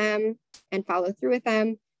 schedule them, and follow through with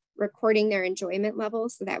them, recording their enjoyment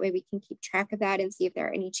levels, so that way we can keep track of that and see if there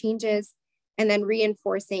are any changes, and then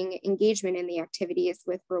reinforcing engagement in the activities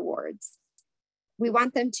with rewards. We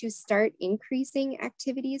want them to start increasing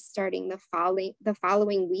activities starting the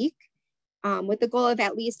following week, with the goal of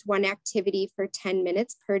at least one activity for 10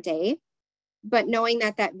 minutes per day, but knowing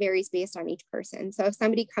that that varies based on each person. So if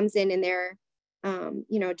somebody comes in and they're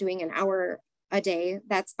doing an hour a day,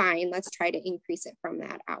 that's fine. Let's try to increase it from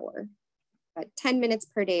that hour. But 10 minutes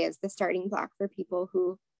per day is the starting block for people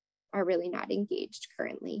who are really not engaged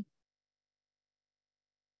currently.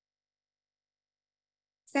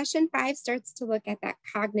 Session 5 starts to look at that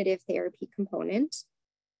cognitive therapy component.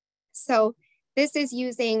 So this is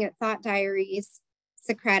using thought diaries,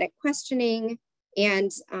 Socratic questioning,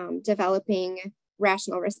 and developing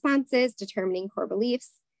rational responses, determining core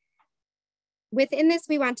beliefs. Within this,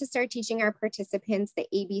 we want to start teaching our participants the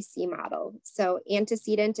ABC model. So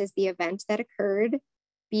antecedent is the event that occurred,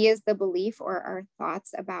 B is the belief or our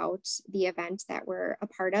thoughts about the event that we're a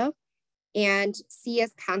part of, and C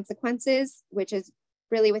is consequences, which is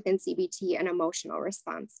really within CBT, an emotional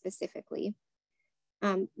response specifically.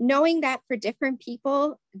 Knowing that for different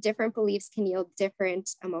people, different beliefs can yield different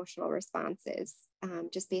emotional responses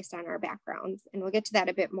just based on our backgrounds. And we'll get to that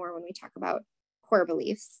a bit more when we talk about core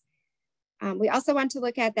beliefs. We also want to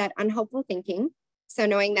look at that unhelpful thinking. So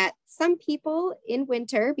knowing that some people in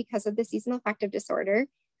winter, because of the seasonal affective disorder,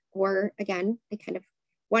 or again,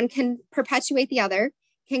 one can perpetuate the other,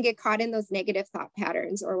 can get caught in those negative thought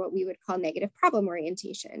patterns, or what we would call negative problem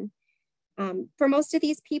orientation. For most of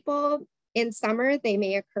these people, in summer, they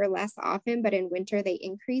may occur less often, but in winter they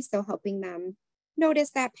increase. So helping them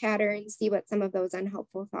notice that pattern, see what some of those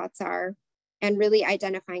unhelpful thoughts are, and really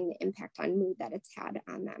identifying the impact on mood that it's had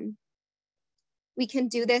on them. We can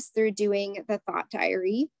do this through doing the thought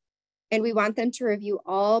diary, and we want them to review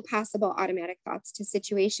all possible automatic thoughts to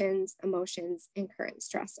situations, emotions, and current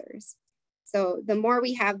stressors. So the more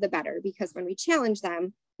we have, the better, because when we challenge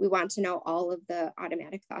them, we want to know all of the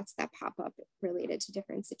automatic thoughts that pop up related to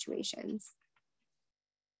different situations.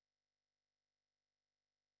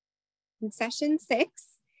 In session 6,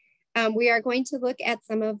 we are going to look at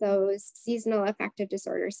some of those seasonal affective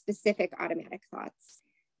disorder specific automatic thoughts.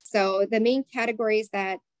 So the main categories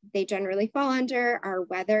that they generally fall under are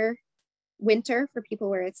weather, winter for people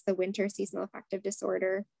where it's the winter seasonal affective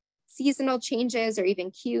disorder, seasonal changes or even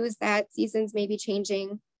cues that seasons may be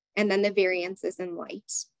changing, and then the variances in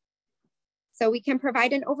light. So we can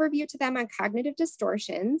provide an overview to them on cognitive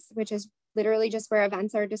distortions, which is literally just where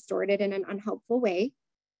events are distorted in an unhelpful way.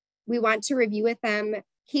 We want to review with them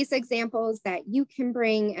case examples that you can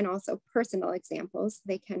bring and also personal examples so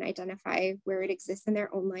they can identify where it exists in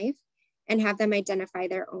their own life and have them identify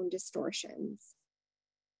their own distortions.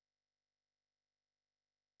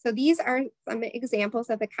 So these are some examples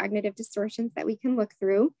of the cognitive distortions that we can look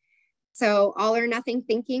through. So all or nothing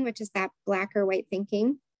thinking, which is that black or white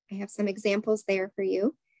thinking. I have some examples there for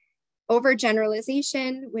you.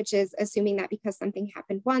 Overgeneralization, which is assuming that because something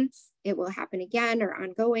happened once, it will happen again or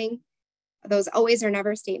ongoing. Those always or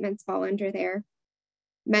never statements fall under there.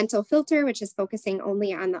 Mental filter, which is focusing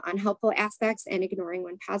only on the unhelpful aspects and ignoring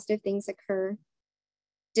when positive things occur.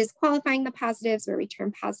 Disqualifying the positives, where we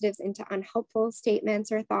turn positives into unhelpful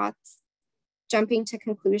statements or thoughts. Jumping to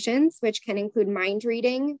conclusions, which can include mind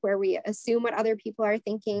reading, where we assume what other people are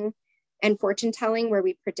thinking, and fortune telling, where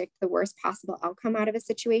we predict the worst possible outcome out of a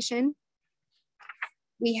situation.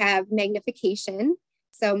 We have magnification,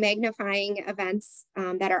 so magnifying events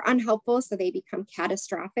that are unhelpful so they become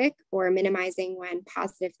catastrophic, or minimizing when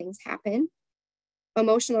positive things happen.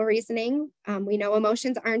 Emotional reasoning, we know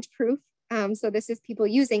emotions aren't proof, so this is people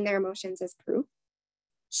using their emotions as proof.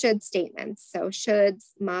 Should statements, so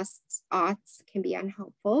shoulds, musts, oughts can be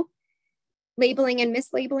unhelpful. Labeling and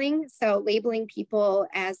mislabeling, so labeling people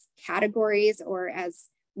as categories or as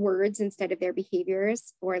words instead of their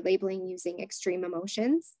behaviors, or labeling using extreme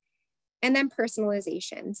emotions. And then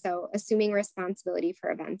personalization, so assuming responsibility for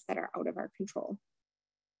events that are out of our control.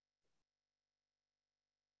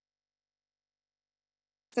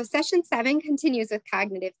 So session 7 continues with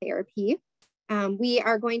cognitive therapy. we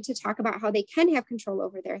are going to talk about how they can have control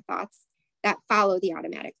over their thoughts that follow the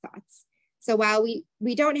automatic thoughts. So while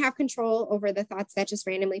we don't have control over the thoughts that just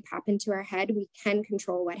randomly pop into our head, we can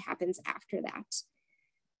control what happens after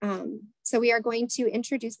that. So we are going to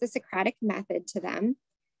introduce the Socratic method to them,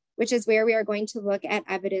 which is where we are going to look at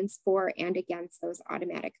evidence for and against those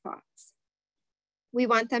automatic thoughts. We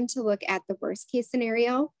want them to look at the worst case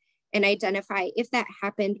scenario and identify, if that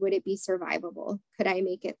happened, would it be survivable? Could I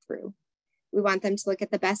make it through? We want them to look at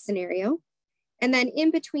the best scenario. And then in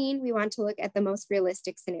between, we want to look at the most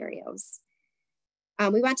realistic scenarios.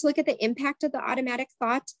 We want to look at the impact of the automatic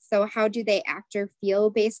thought. So how do they act or feel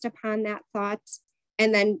based upon that thought?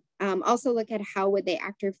 And then also look at how would they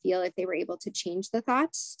act or feel if they were able to change the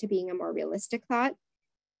thought to being a more realistic thought.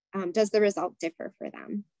 Does the result differ for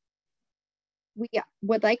them? We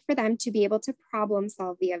would like for them to be able to problem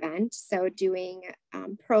solve the event. So doing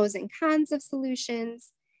pros and cons of solutions,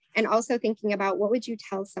 and also thinking about what would you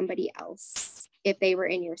tell somebody else if they were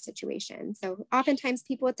in your situation. So oftentimes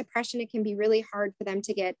people with depression, it can be really hard for them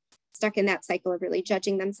to get stuck in that cycle of really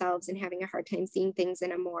judging themselves and having a hard time seeing things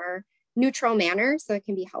in a more neutral manner. So it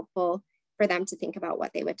can be helpful for them to think about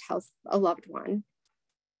what they would tell a loved one.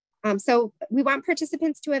 So we want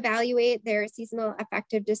participants to evaluate their seasonal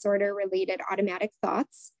affective disorder related automatic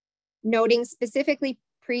thoughts, noting specifically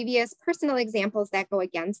previous personal examples that go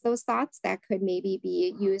against those thoughts that could maybe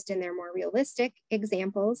be used in their more realistic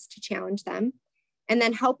examples to challenge them, and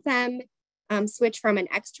then help them switch from an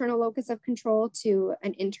external locus of control to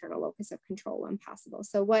an internal locus of control when possible.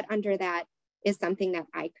 So what under that is something that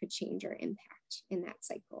I could change or impact in that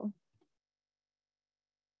cycle.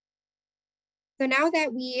 So now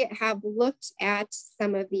that we have looked at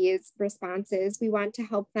some of these responses, we want to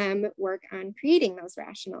help them work on creating those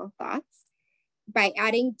rational thoughts by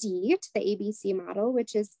adding D to the ABC model,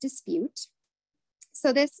 which is dispute.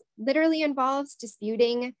 So this literally involves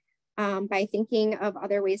disputing by thinking of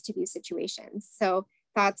other ways to view situations. So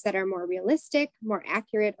thoughts that are more realistic, more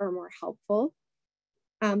accurate, or more helpful.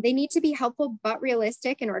 They need to be helpful but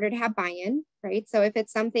realistic in order to have buy-in, right? So if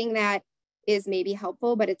it's something that is maybe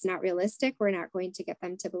helpful, but it's not realistic, we're not going to get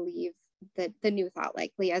them to believe the new thought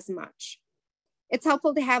likely as much. It's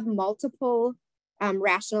helpful to have multiple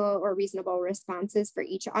rational or reasonable responses for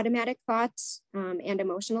each automatic thought and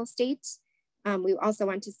emotional state. We also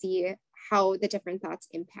want to see how the different thoughts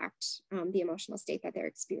impact the emotional state that they're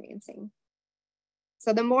experiencing.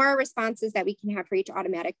 So the more responses that we can have for each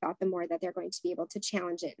automatic thought, the more that they're going to be able to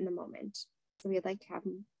challenge it in the moment. So we'd like to have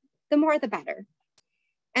the more, the better.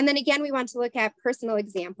 And then again, we want to look at personal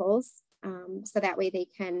examples so that way they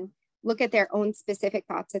can look at their own specific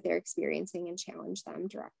thoughts that they're experiencing and challenge them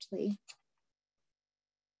directly.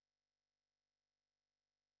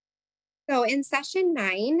 So in session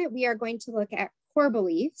 9, we are going to look at core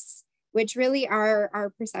beliefs, which really are our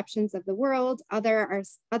perceptions of the world,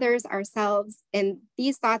 others, ourselves, and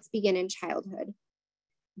these thoughts begin in childhood.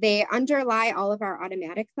 They underlie all of our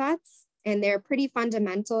automatic thoughts, and they're pretty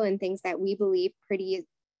fundamental in things that we believe pretty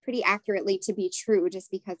accurately to be true,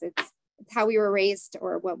 just because it's how we were raised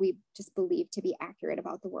or what we just believe to be accurate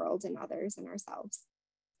about the world and others and ourselves.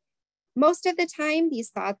 Most of the time, these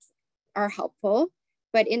thoughts are helpful,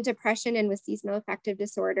 but in depression and with seasonal affective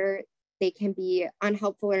disorder, they can be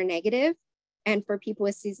unhelpful or negative. And for people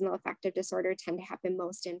with seasonal affective disorder, tend to happen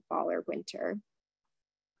most in fall or winter.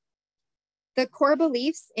 The core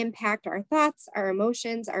beliefs impact our thoughts, our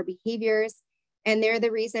emotions, our behaviors, and they're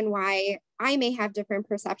the reason why I may have different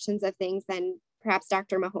perceptions of things than perhaps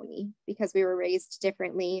Dr. Mahoney, because we were raised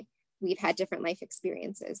differently. We've had different life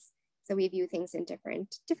experiences. So we view things in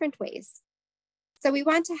different ways. So we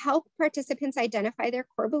want to help participants identify their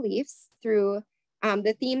core beliefs through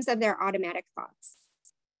the themes of their automatic thoughts.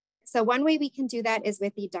 So one way we can do that is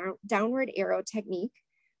with the downward arrow technique,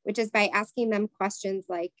 which is by asking them questions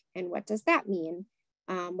like, and what does that mean?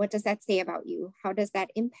 What does that say about you? How does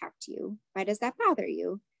that impact you? Why does that bother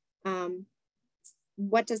you?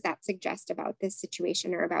 What does that suggest about this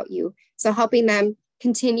situation or about you? So helping them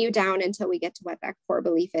continue down until we get to what that core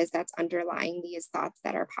belief is that's underlying these thoughts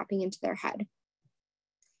that are popping into their head.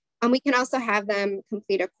 We can also have them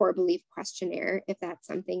complete a core belief questionnaire if that's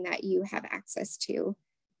something that you have access to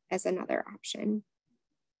as another option.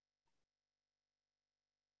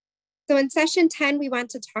 So in session 10, we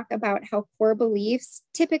want to talk about how core beliefs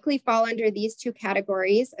typically fall under these two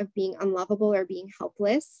categories of being unlovable or being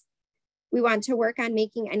helpless. We want to work on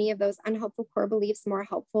making any of those unhelpful core beliefs more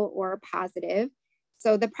helpful or positive.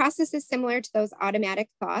 So the process is similar to those automatic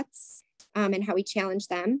thoughts and how we challenge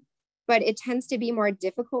them, but it tends to be more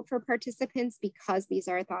difficult for participants because these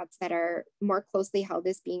are thoughts that are more closely held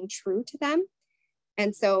as being true to them.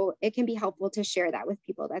 And so it can be helpful to share that with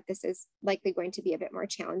people, that this is likely going to be a bit more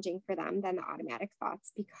challenging for them than the automatic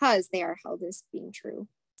thoughts, because they are held as being true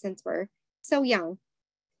since we're so young.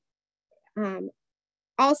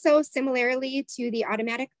 Also, similarly to the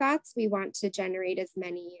automatic thoughts, we want to generate as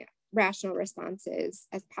many rational responses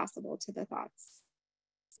as possible to the thoughts.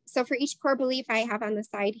 So for each core belief, I have on the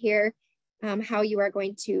side here how you are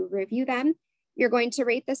going to review them. You're going to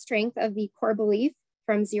rate the strength of the core belief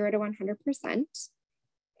from 0 to 100%.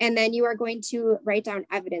 And then you are going to write down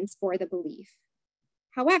evidence for the belief.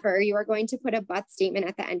 However, you are going to put a but statement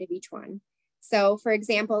at the end of each one. So for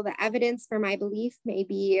example, the evidence for my belief may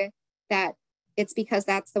be that it's because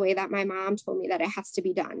that's the way that my mom told me that it has to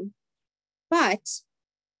be done. But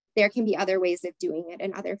there can be other ways of doing it,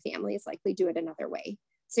 and other families likely do it another way.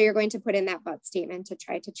 So you're going to put in that but statement to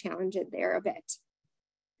try to challenge it there a bit.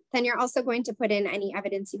 Then you're also going to put in any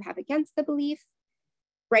evidence you have against the belief,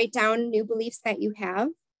 write down new beliefs that you have,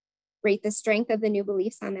 rate the strength of the new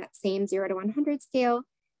beliefs on that same 0 to 100 scale,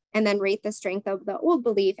 and then rate the strength of the old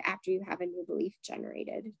belief after you have a new belief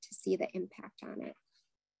generated to see the impact on it.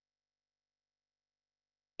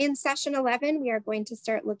 In session 11, we are going to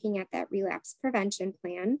start looking at that relapse prevention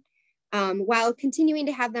plan while continuing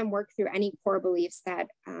to have them work through any core beliefs that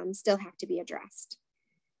still have to be addressed.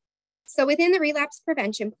 So within the relapse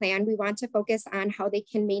prevention plan, we want to focus on how they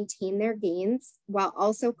can maintain their gains while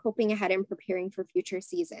also coping ahead and preparing for future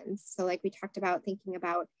seasons. So like we talked about, thinking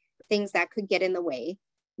about things that could get in the way,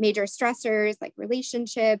 major stressors like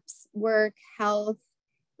relationships, work, health,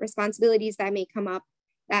 responsibilities that may come up,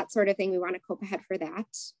 that sort of thing. We want to cope ahead for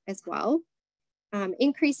that as well.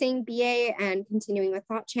 Increasing BA and continuing with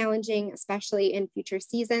thought challenging, especially in future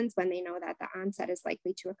seasons when they know that the onset is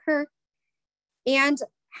likely to occur. And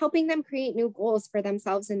helping them create new goals for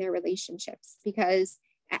themselves and their relationships, because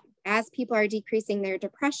as people are decreasing their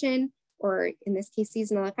depression, or in this case,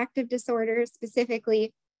 seasonal affective disorder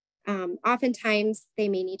specifically, oftentimes they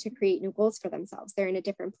may need to create new goals for themselves. They're in a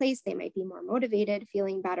different place. They might be more motivated,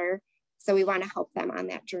 feeling better. So we want to help them on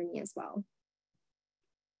that journey as well.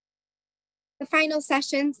 The final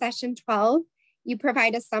session, session 12, you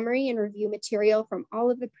provide a summary and review material from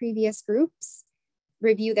all of the previous groups,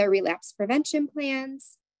 review their relapse prevention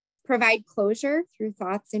plans, provide closure through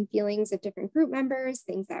thoughts and feelings of different group members,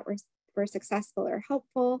 things that were successful or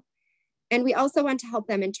helpful. And we also want to help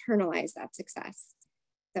them internalize that success.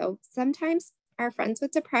 So sometimes our friends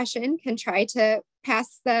with depression can try to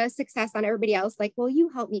pass the success on everybody else, like, well, you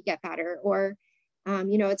helped me get better, or,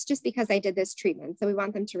 it's just because I did this treatment. So we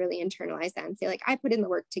want them to really internalize that and say, like, I put in the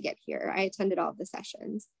work to get here. I attended all of the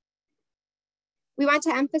sessions. We want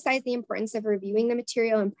to emphasize the importance of reviewing the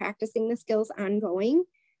material and practicing the skills ongoing.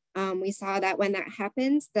 We saw that when that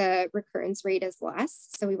happens, the recurrence rate is less.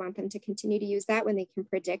 So we want them to continue to use that when they can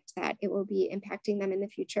predict that it will be impacting them in the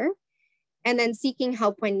future. And then seeking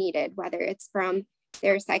help when needed, whether it's from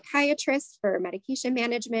their psychiatrist for medication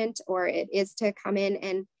management, or it is to come in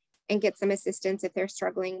and get some assistance if they're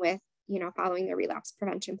struggling with, following their relapse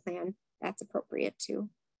prevention plan. That's appropriate too.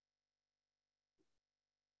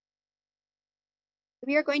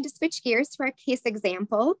 We are going to switch gears to our case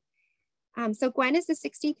example. So Gwen is a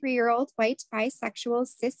 63-year-old white bisexual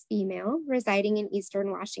cis female residing in Eastern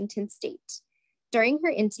Washington State. During her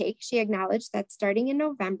intake, she acknowledged that starting in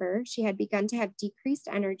November, she had begun to have decreased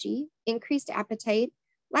energy, increased appetite,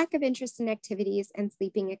 lack of interest in activities, and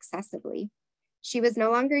sleeping excessively. She was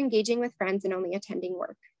no longer engaging with friends and only attending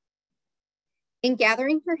work. In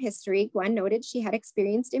gathering her history, Gwen noted she had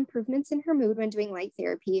experienced improvements in her mood when doing light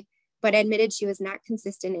therapy, but admitted she was not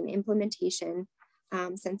consistent in implementation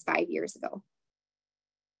since 5 years ago.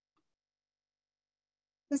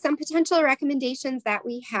 So some potential recommendations that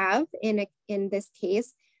we have in this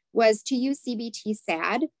case was to use CBT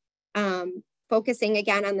SAD, focusing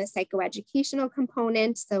again on the psychoeducational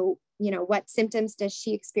component. So, what symptoms does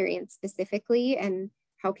she experience specifically, and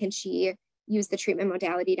how can she use the treatment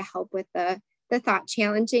modality to help with the thought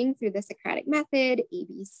challenging through the Socratic method,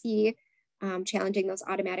 ABC, challenging those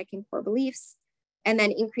automatic and core beliefs, and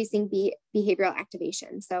then increasing behavioral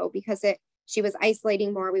activation. So because she was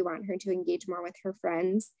isolating more, we want her to engage more with her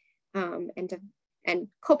friends and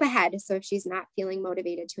cope ahead. So if she's not feeling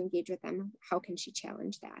motivated to engage with them, how can she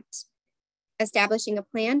challenge that? Establishing a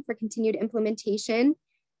plan for continued implementation.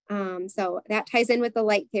 So that ties in with the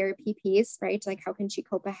light therapy piece, right? Like, how can she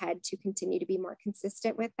cope ahead to continue to be more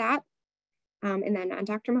consistent with that? And then on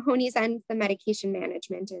Dr. Mahoney's end, the medication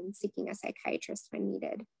management and seeking a psychiatrist when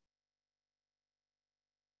needed.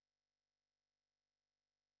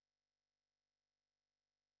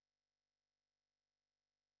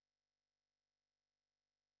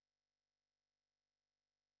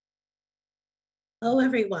 Hello,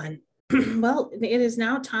 everyone. Well, it is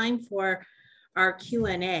now time for our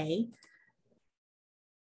Q&A.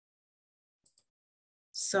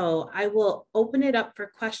 So I will open it up for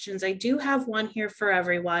questions. I do have one here for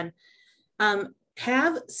everyone. Have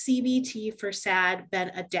CBT for SAD been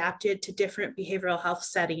adapted to different behavioral health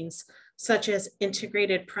settings, such as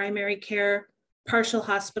integrated primary care, partial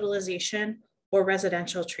hospitalization, or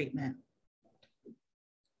residential treatment?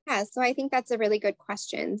 Yeah, so I think that's a really good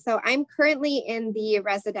question. So I'm currently in the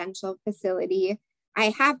residential facility.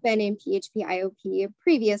 I have been in PHP-IOP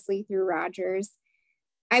previously through Rogers.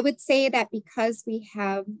 I would say that because we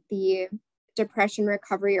have the depression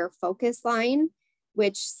recovery or focus line,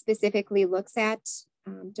 which specifically looks at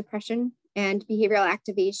depression and behavioral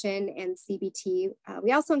activation and CBT,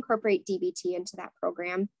 we also incorporate DBT into that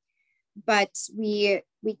program. But we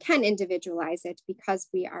can individualize it because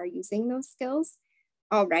we are using those skills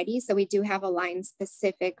already. So we do have a line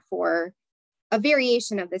specific for a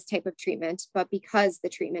variation of this type of treatment, but because the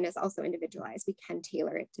treatment is also individualized, we can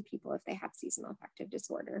tailor it to people if they have seasonal affective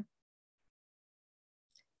disorder.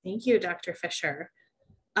 Thank you, Dr. Fischer.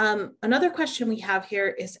 Another question we have here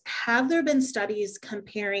is, have there been studies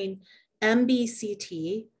comparing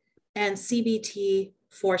MBCT and CBT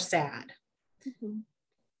for SAD? Mm-hmm.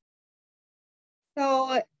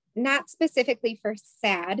 So not specifically for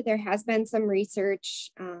SAD, there has been some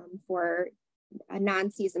research for a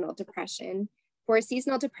non-seasonal depression. For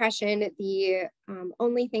seasonal depression, the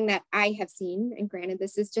only thing that I have seen, and granted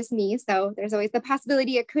this is just me, so there's always the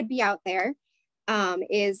possibility it could be out there,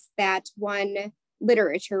 is that one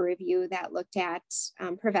literature review that looked at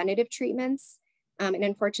preventative treatments. And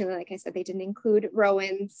unfortunately, like I said, they didn't include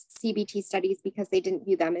Rowan's CBT studies because they didn't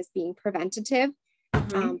view them as being preventative.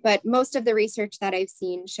 But most of the research that I've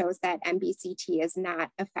seen shows that MBCT is not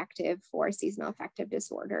effective for seasonal affective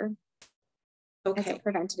disorder as a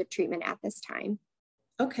preventative treatment at this time.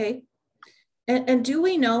 Okay. And do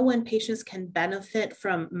we know when patients can benefit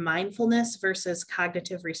from mindfulness versus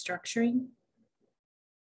cognitive restructuring?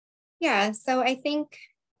 Yeah, so I think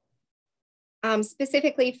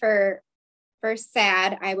specifically for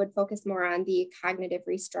SAD, I would focus more on the cognitive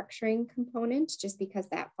restructuring component, just because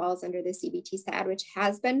that falls under the CBT SAD, which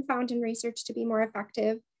has been found in research to be more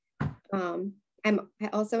effective. I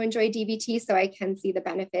also enjoy DBT, so I can see the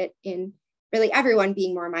benefit in really everyone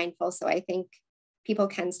being more mindful. So I think people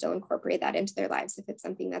can still incorporate that into their lives if it's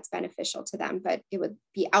something that's beneficial to them, but it would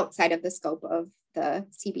be outside of the scope of the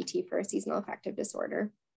CBT for a seasonal affective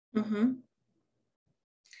disorder. Mm-hmm.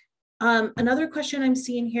 Another question I'm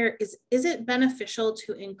seeing here is it beneficial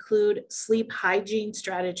to include sleep hygiene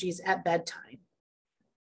strategies at bedtime?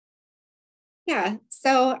 Yeah,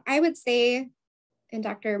 so I would say, and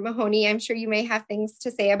Dr. Mahoney, I'm sure you may have things to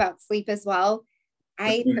say about sleep as well.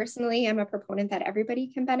 I personally am a proponent that everybody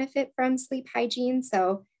can benefit from sleep hygiene.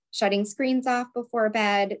 So shutting screens off before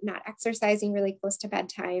bed, not exercising really close to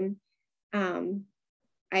bedtime.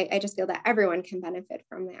 I just feel that everyone can benefit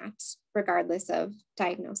from that, regardless of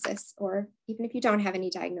diagnosis, or even if you don't have any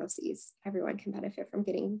diagnoses, everyone can benefit from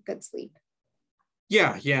getting good sleep.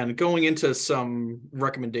 Yeah, and going into some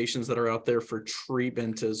recommendations that are out there for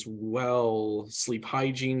treatment as well, sleep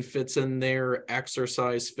hygiene fits in there,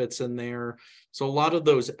 exercise fits in there. So a lot of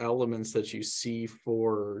those elements that you see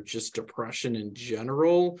for just depression in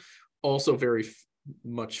general also very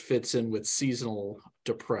much fits in with seasonal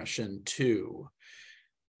depression too.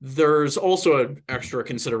 There's also an extra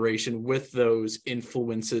consideration with those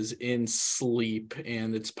influences in sleep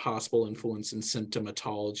and its possible influence in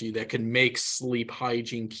symptomatology that can make sleep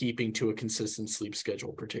hygiene, keeping to a consistent sleep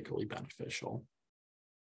schedule, particularly beneficial.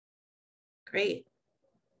 Great.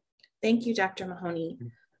 Thank you, Dr. Mahoney.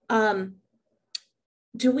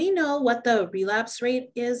 Do we know what the relapse rate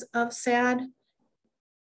is of SAD?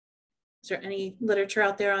 Is there any literature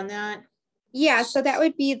out there on that? Yeah, so that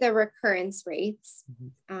would be the recurrence rates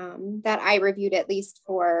that I reviewed, at least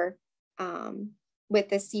for with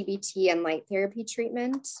the CBT and light therapy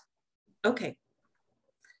treatment. Okay.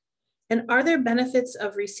 And are there benefits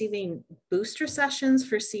of receiving booster sessions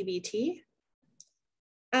for CBT?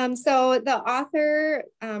 So the author,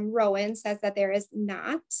 Rowan, says that there is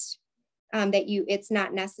not, it's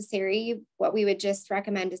not necessary. What we would just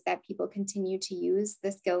recommend is that people continue to use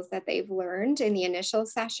the skills that they've learned in the initial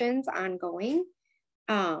sessions ongoing.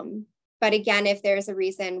 But again, if there's a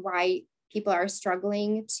reason why people are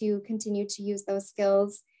struggling to continue to use those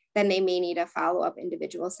skills, then they may need a follow-up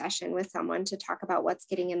individual session with someone to talk about what's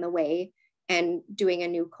getting in the way and doing a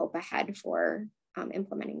new cope ahead for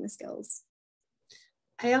implementing the skills.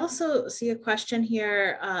 I also see a question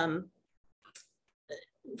here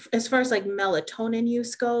as far as like melatonin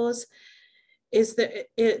use goes.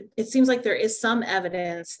 it seems like there is some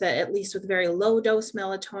evidence that at least with very low dose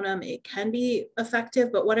melatonin, it can be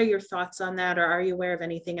effective, but what are your thoughts on that? Or are you aware of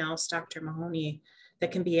anything else, Dr. Mahoney,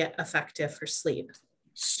 that can be effective for sleep?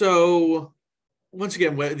 So once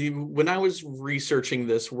again, when I was researching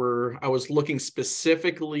this, I was looking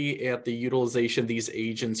specifically at the utilization of these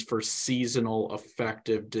agents for seasonal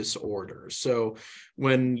affective disorders. So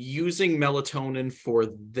when using melatonin for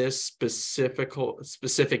this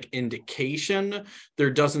specific indication,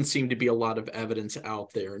 there doesn't seem to be a lot of evidence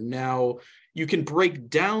out there. Now, you can break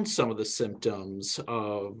down some of the symptoms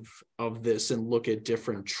of this and look at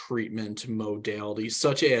different treatment modalities,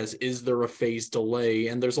 such as, is there a phase delay?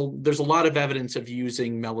 And there's a lot of evidence of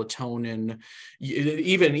using melatonin,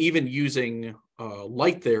 even using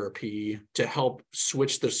light therapy to help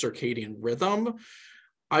switch the circadian rhythm.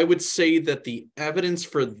 I would say that the evidence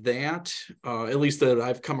for that, at least that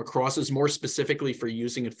I've come across, is more specifically for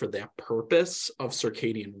using it for that purpose of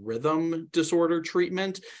circadian rhythm disorder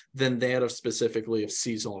treatment than that of specifically of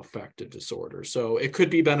seasonal affective disorder. So it could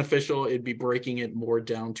be beneficial. It'd be breaking it more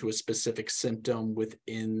down to a specific symptom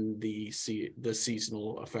within the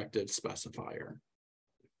seasonal affective specifier.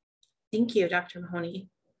 Thank you, Dr. Mahoney.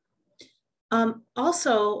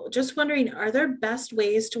 Also, just wondering, are there best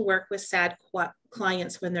ways to work with SAD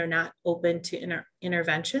clients when they're not open to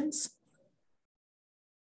interventions?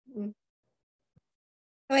 So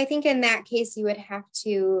I think in that case, you would have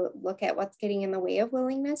to look at what's getting in the way of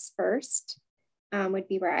willingness first, would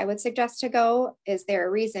be where I would suggest to go. Is there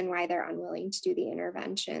a reason why they're unwilling to do the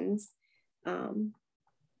interventions?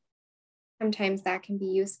 Sometimes that can be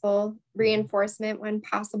useful. Reinforcement when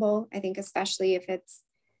possible. I think especially if it's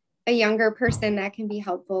a younger person, that can be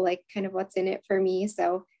helpful, like kind of what's in it for me.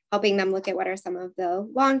 So helping them look at what are some of the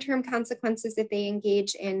long-term consequences if they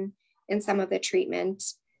engage in some of the treatment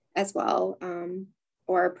as well,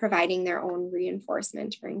 or providing their own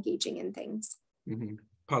reinforcement for engaging in things. Mm-hmm.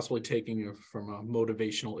 Possibly taking it from a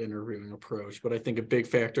motivational interviewing approach. But I think a big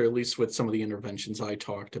factor, at least with some of the interventions I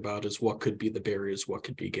talked about, is what could be the barriers, what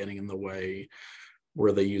could be getting in the way.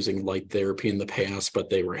 Were they using light therapy in the past,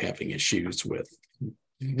 but they were having issues with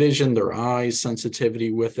vision, their eyes,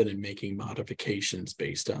 sensitivity with it, and making modifications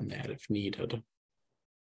based on that if needed.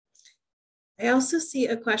 I also see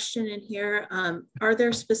a question in here. Are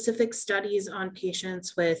there specific studies on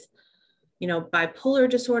patients with, bipolar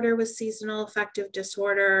disorder with seasonal affective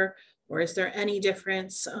disorder, or is there any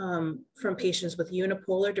difference from patients with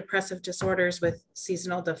unipolar depressive disorders with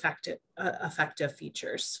seasonal affective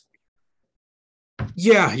features?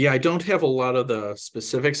 Yeah, I don't have a lot of the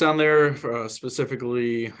specifics on there.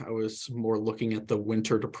 Specifically, I was more looking at the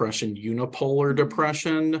winter depression, unipolar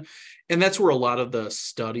depression. And that's where a lot of the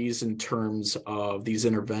studies in terms of these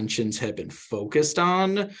interventions have been focused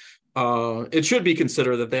on. It should be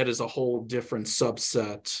considered that is a whole different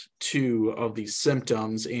subset too of these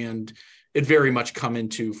symptoms, and it very much come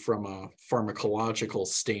into from a pharmacological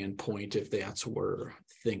standpoint if that's where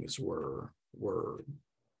things were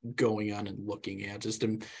going on and looking at. Just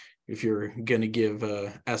if you're going to give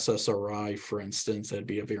a SSRI, for instance, that'd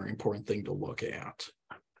be a very important thing to look at.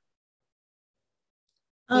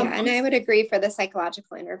 Yeah, and I would agree for the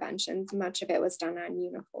psychological interventions, much of it was done on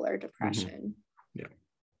unipolar depression. Mm-hmm.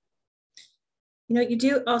 Yeah. You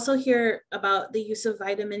do also hear about the use of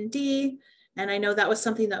vitamin D, and I know that was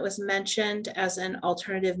something that was mentioned as an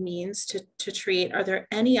alternative means to treat. Are there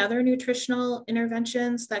any other nutritional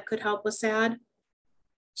interventions that could help with SAD?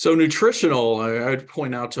 So nutritional, I'd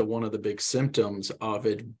point out to one of the big symptoms of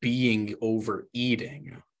it being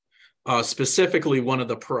overeating. Specifically, one of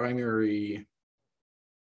the primary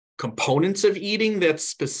components of eating that's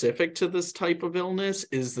specific to this type of illness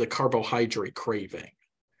is the carbohydrate craving.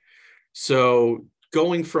 So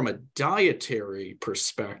going from a dietary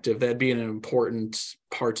perspective, that'd be an important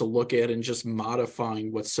part to look at, and just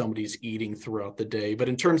modifying what somebody's eating throughout the day. But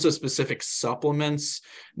in terms of specific supplements,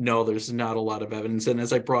 no, there's not a lot of evidence. And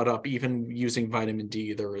as I brought up, even using vitamin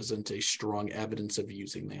D, there isn't a strong evidence of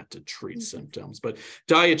using that to treat symptoms. But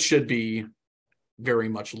diet should be very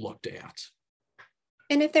much looked at.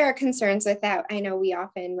 And if there are concerns with that, I know we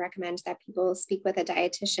often recommend that people speak with a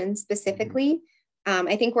dietitian specifically. Mm-hmm.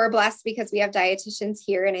 I think we're blessed because we have dietitians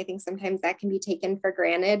here, and I think sometimes that can be taken for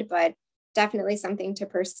granted, but definitely something to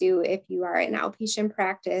pursue if you are in outpatient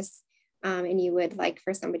practice and you would like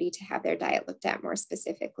for somebody to have their diet looked at more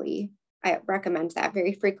specifically. I recommend that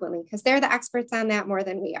very frequently because they're the experts on that more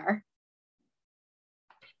than we are.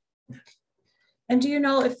 And do you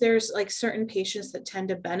know if there's like certain patients that tend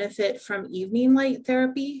to benefit from evening light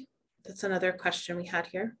therapy? That's another question we had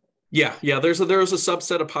here. Yeah. There's a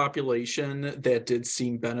subset of population that did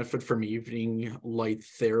seem benefit from evening light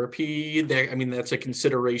therapy. That's a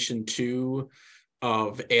consideration too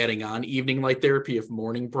of adding on evening light therapy if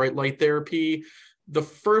morning bright light therapy. The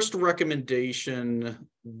first recommendation,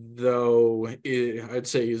 though, I'd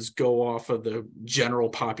say is go off of the general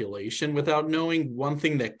population without knowing. One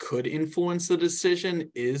thing that could influence the decision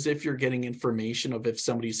is if you're getting information of if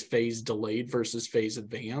somebody's phase delayed versus phase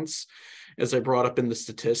advanced. As I brought up in the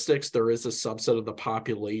statistics, there is a subset of the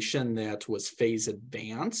population that was phase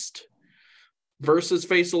advanced versus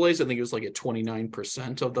phase delays. I think it was like at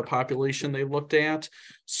 29% of the population they looked at.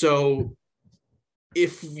 So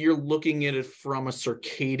if you're looking at it from a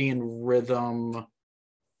circadian rhythm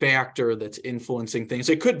factor that's influencing things,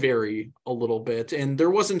 it could vary a little bit. And there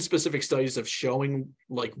wasn't specific studies of showing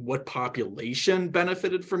like what population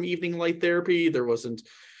benefited from evening light therapy. There wasn't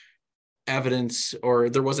evidence, or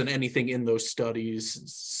there wasn't anything in those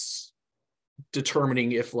studies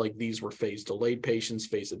determining if like these were phase delayed patients,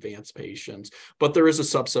 phase advanced patients, but there is a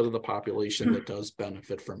subset of the population that does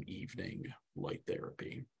benefit from evening light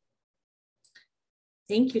therapy.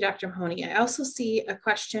 Thank you, Dr. Mahoney. I also see a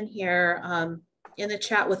question here in the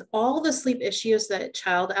chat. With all the sleep issues that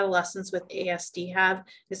child adolescents with ASD have,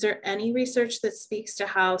 is there any research that speaks to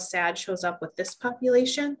how SAD shows up with this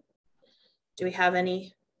population? Do we have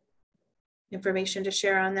any information to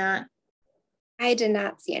share on that? I did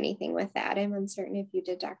not see anything with that. I'm uncertain if you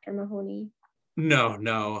did, Dr. Mahoney.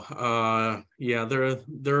 No.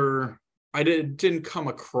 I didn't come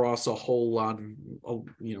across a whole lot of,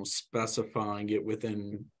 specifying it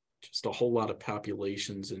within just a whole lot of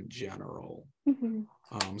populations in general.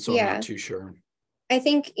 Mm-hmm. So yeah. I'm not too sure. I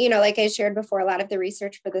think, like I shared before, a lot of the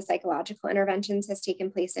research for the psychological interventions has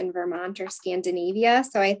taken place in Vermont or Scandinavia.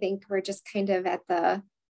 So I think we're just kind of at the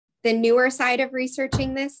newer side of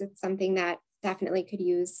researching this. It's something that definitely could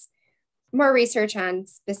use more research on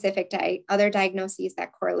specific other diagnoses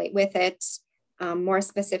that correlate with it. More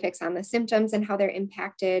specifics on the symptoms and how they're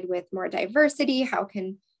impacted with more diversity. How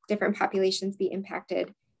can different populations be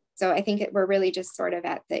impacted? So I think we're really just sort of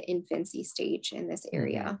at the infancy stage in this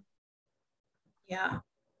area. Yeah.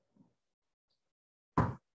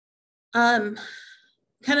 Kind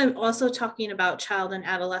of also talking about child and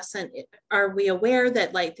adolescent, are we aware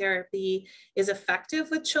that light therapy is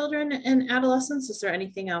effective with children and adolescents? Is there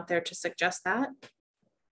anything out there to suggest that?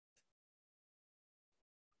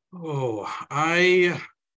 Oh, I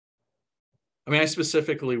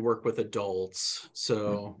specifically work with adults,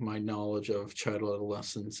 so my knowledge of child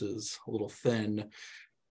adolescents is a little thin.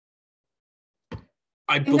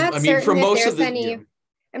 I'm not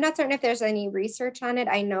certain if there's any research on it.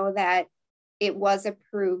 I know that it was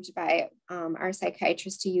approved by our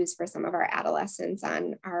psychiatrist to use for some of our adolescents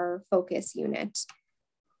on our focus unit.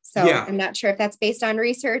 So yeah. I'm not sure if that's based on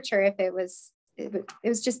research or if it was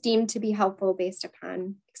just deemed to be helpful based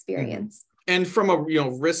upon experience. And from a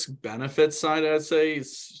risk benefit side, I'd say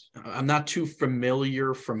I'm not too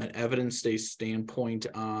familiar from an evidence-based standpoint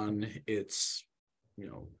on its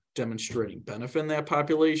demonstrating benefit in that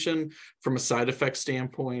population. From a side effect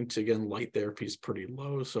standpoint, again, light therapy is pretty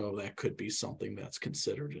low, so that could be something that's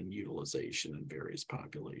considered in utilization in various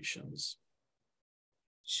populations.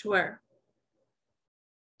 Sure.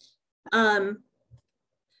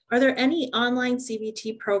 Are there any online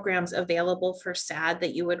CBT programs available for SAD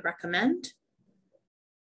that you would recommend?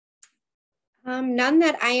 None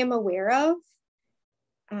that I am aware of.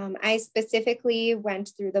 I specifically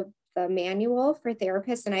went through the manual for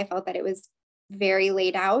therapists, and I felt that it was very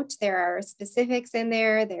laid out. There are specifics in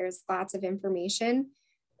there. There's lots of information.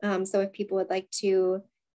 So if people would like to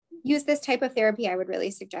use this type of therapy, I would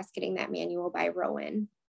really suggest getting that manual by Rowan.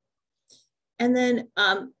 And then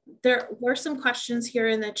there were some questions here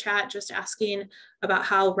in the chat just asking about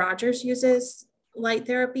how Rogers uses light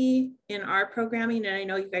therapy in our programming. And I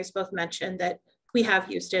know you guys both mentioned that we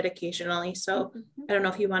have used it occasionally. So I don't know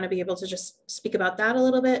if you want to be able to just speak about that a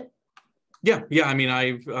little bit. Yeah. I mean,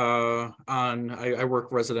 I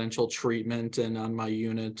work residential treatment, and on my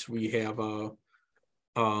unit, we have a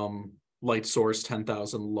light source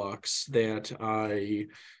 10,000 lux that I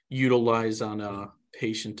utilize on a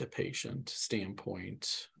patient-to-patient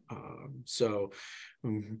standpoint. So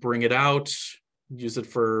bring it out, use it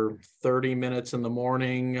for 30 minutes in the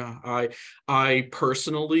morning. I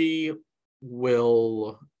personally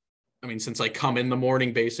will, since I come in the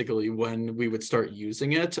morning, basically when we would start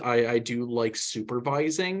using it, I do like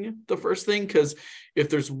supervising the first thing, because if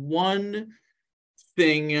there's one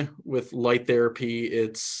thing with light therapy,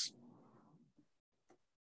 it's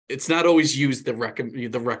it's not always used the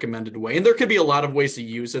recommended way. And there could be a lot of ways to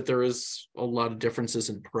use it. There is a lot of differences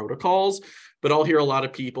in protocols, but I'll hear a lot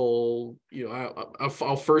of people,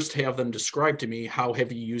 I'll first have them describe to me, how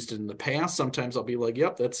have you used it in the past? Sometimes I'll be like,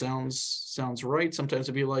 yep, that sounds right. Sometimes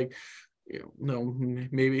I'll be like, no,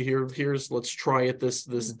 maybe here's let's try it this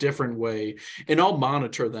different way. And I'll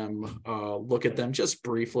monitor them, look at them just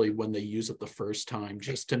briefly when they use it the first time,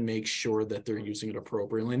 just to make sure that they're using it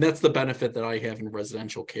appropriately. And that's the benefit that I have in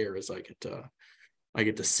residential care, is I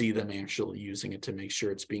get to see them actually using it to make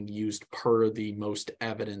sure it's being used per the most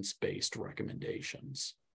evidence-based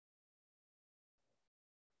recommendations.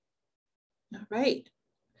 All right.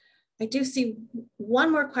 I do see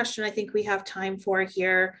one more question I think we have time for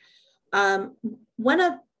here. When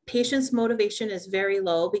a patient's motivation is very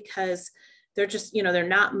low because they're just, they're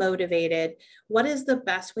not motivated, what is the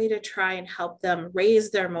best way to try and help them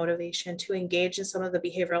raise their motivation to engage in some of the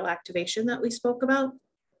behavioral activation that we spoke about?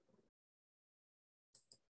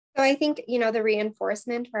 So I think, the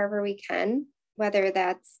reinforcement wherever we can, whether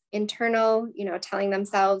that's internal, telling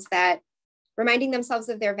themselves that, reminding themselves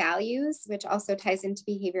of their values, which also ties into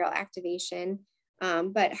behavioral activation.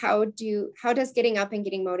 But how does getting up and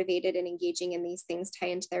getting motivated and engaging in these things tie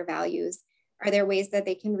into their values? Are there ways that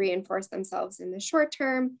they can reinforce themselves in the short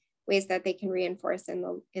term, ways that they can reinforce in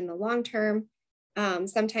the long term?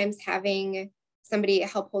 Sometimes having somebody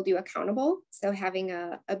help hold you accountable. So having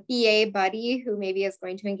a BA buddy who maybe is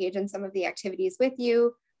going to engage in some of the activities with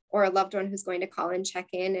you, or a loved one who's going to call and check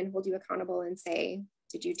in and hold you accountable and say,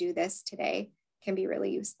 did you do this today? Can be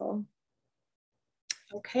really useful.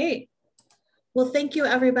 Okay. Well, thank you,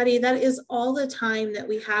 everybody. That is all the time that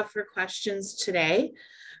we have for questions today.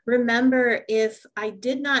 Remember, if I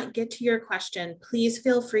did not get to your question, please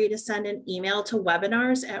feel free to send an email to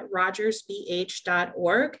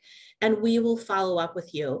webinars@rogersbh.org, and we will follow up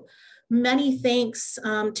with you. Many thanks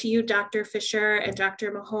to you, Dr. Fischer and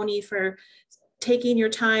Dr. Mahoney, for taking your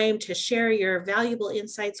time to share your valuable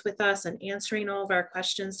insights with us and answering all of our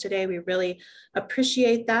questions today. We really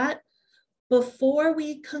appreciate that. Before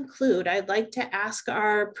we conclude, I'd like to ask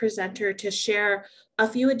our presenter to share a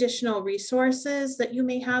few additional resources that you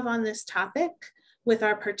may have on this topic with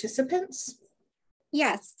our participants.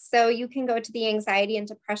 Yes, so you can go to the Anxiety and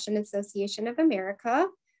Depression Association of America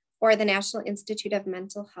or the National Institute of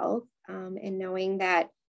Mental Health, and knowing that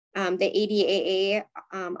the ADAA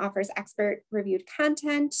offers expert reviewed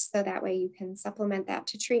content, so that way you can supplement that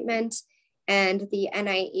to treatment. And the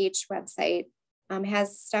NIH website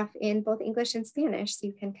has stuff in both English and Spanish, so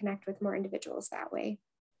you can connect with more individuals that way.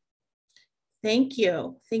 Thank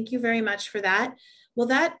you. Thank you very much for that. Well,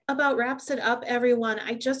 that about wraps it up, everyone.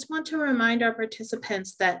 I just want to remind our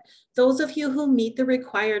participants that those of you who meet the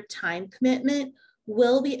required time commitment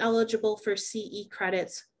will be eligible for CE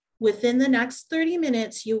credits. Within the next 30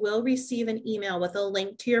 minutes, you will receive an email with a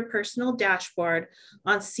link to your personal dashboard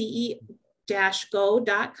on ce-go.com,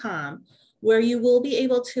 where you will be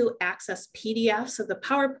able to access PDFs of the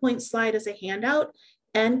PowerPoint slide as a handout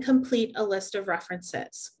and complete a list of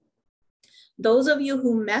references. Those of you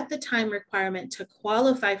who met the time requirement to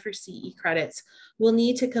qualify for CE credits will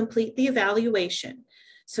need to complete the evaluation.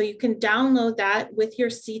 So you can download that with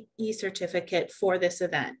your CE certificate for this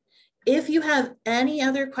event. If you have any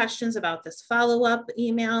other questions about this follow-up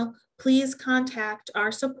email, please contact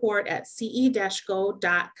our support at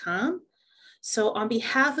ce-go.com. So on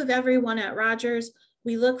behalf of everyone at Rogers,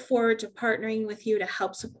 we look forward to partnering with you to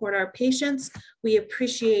help support our patients. We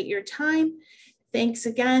appreciate your time. Thanks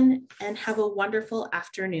again, and have a wonderful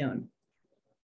afternoon.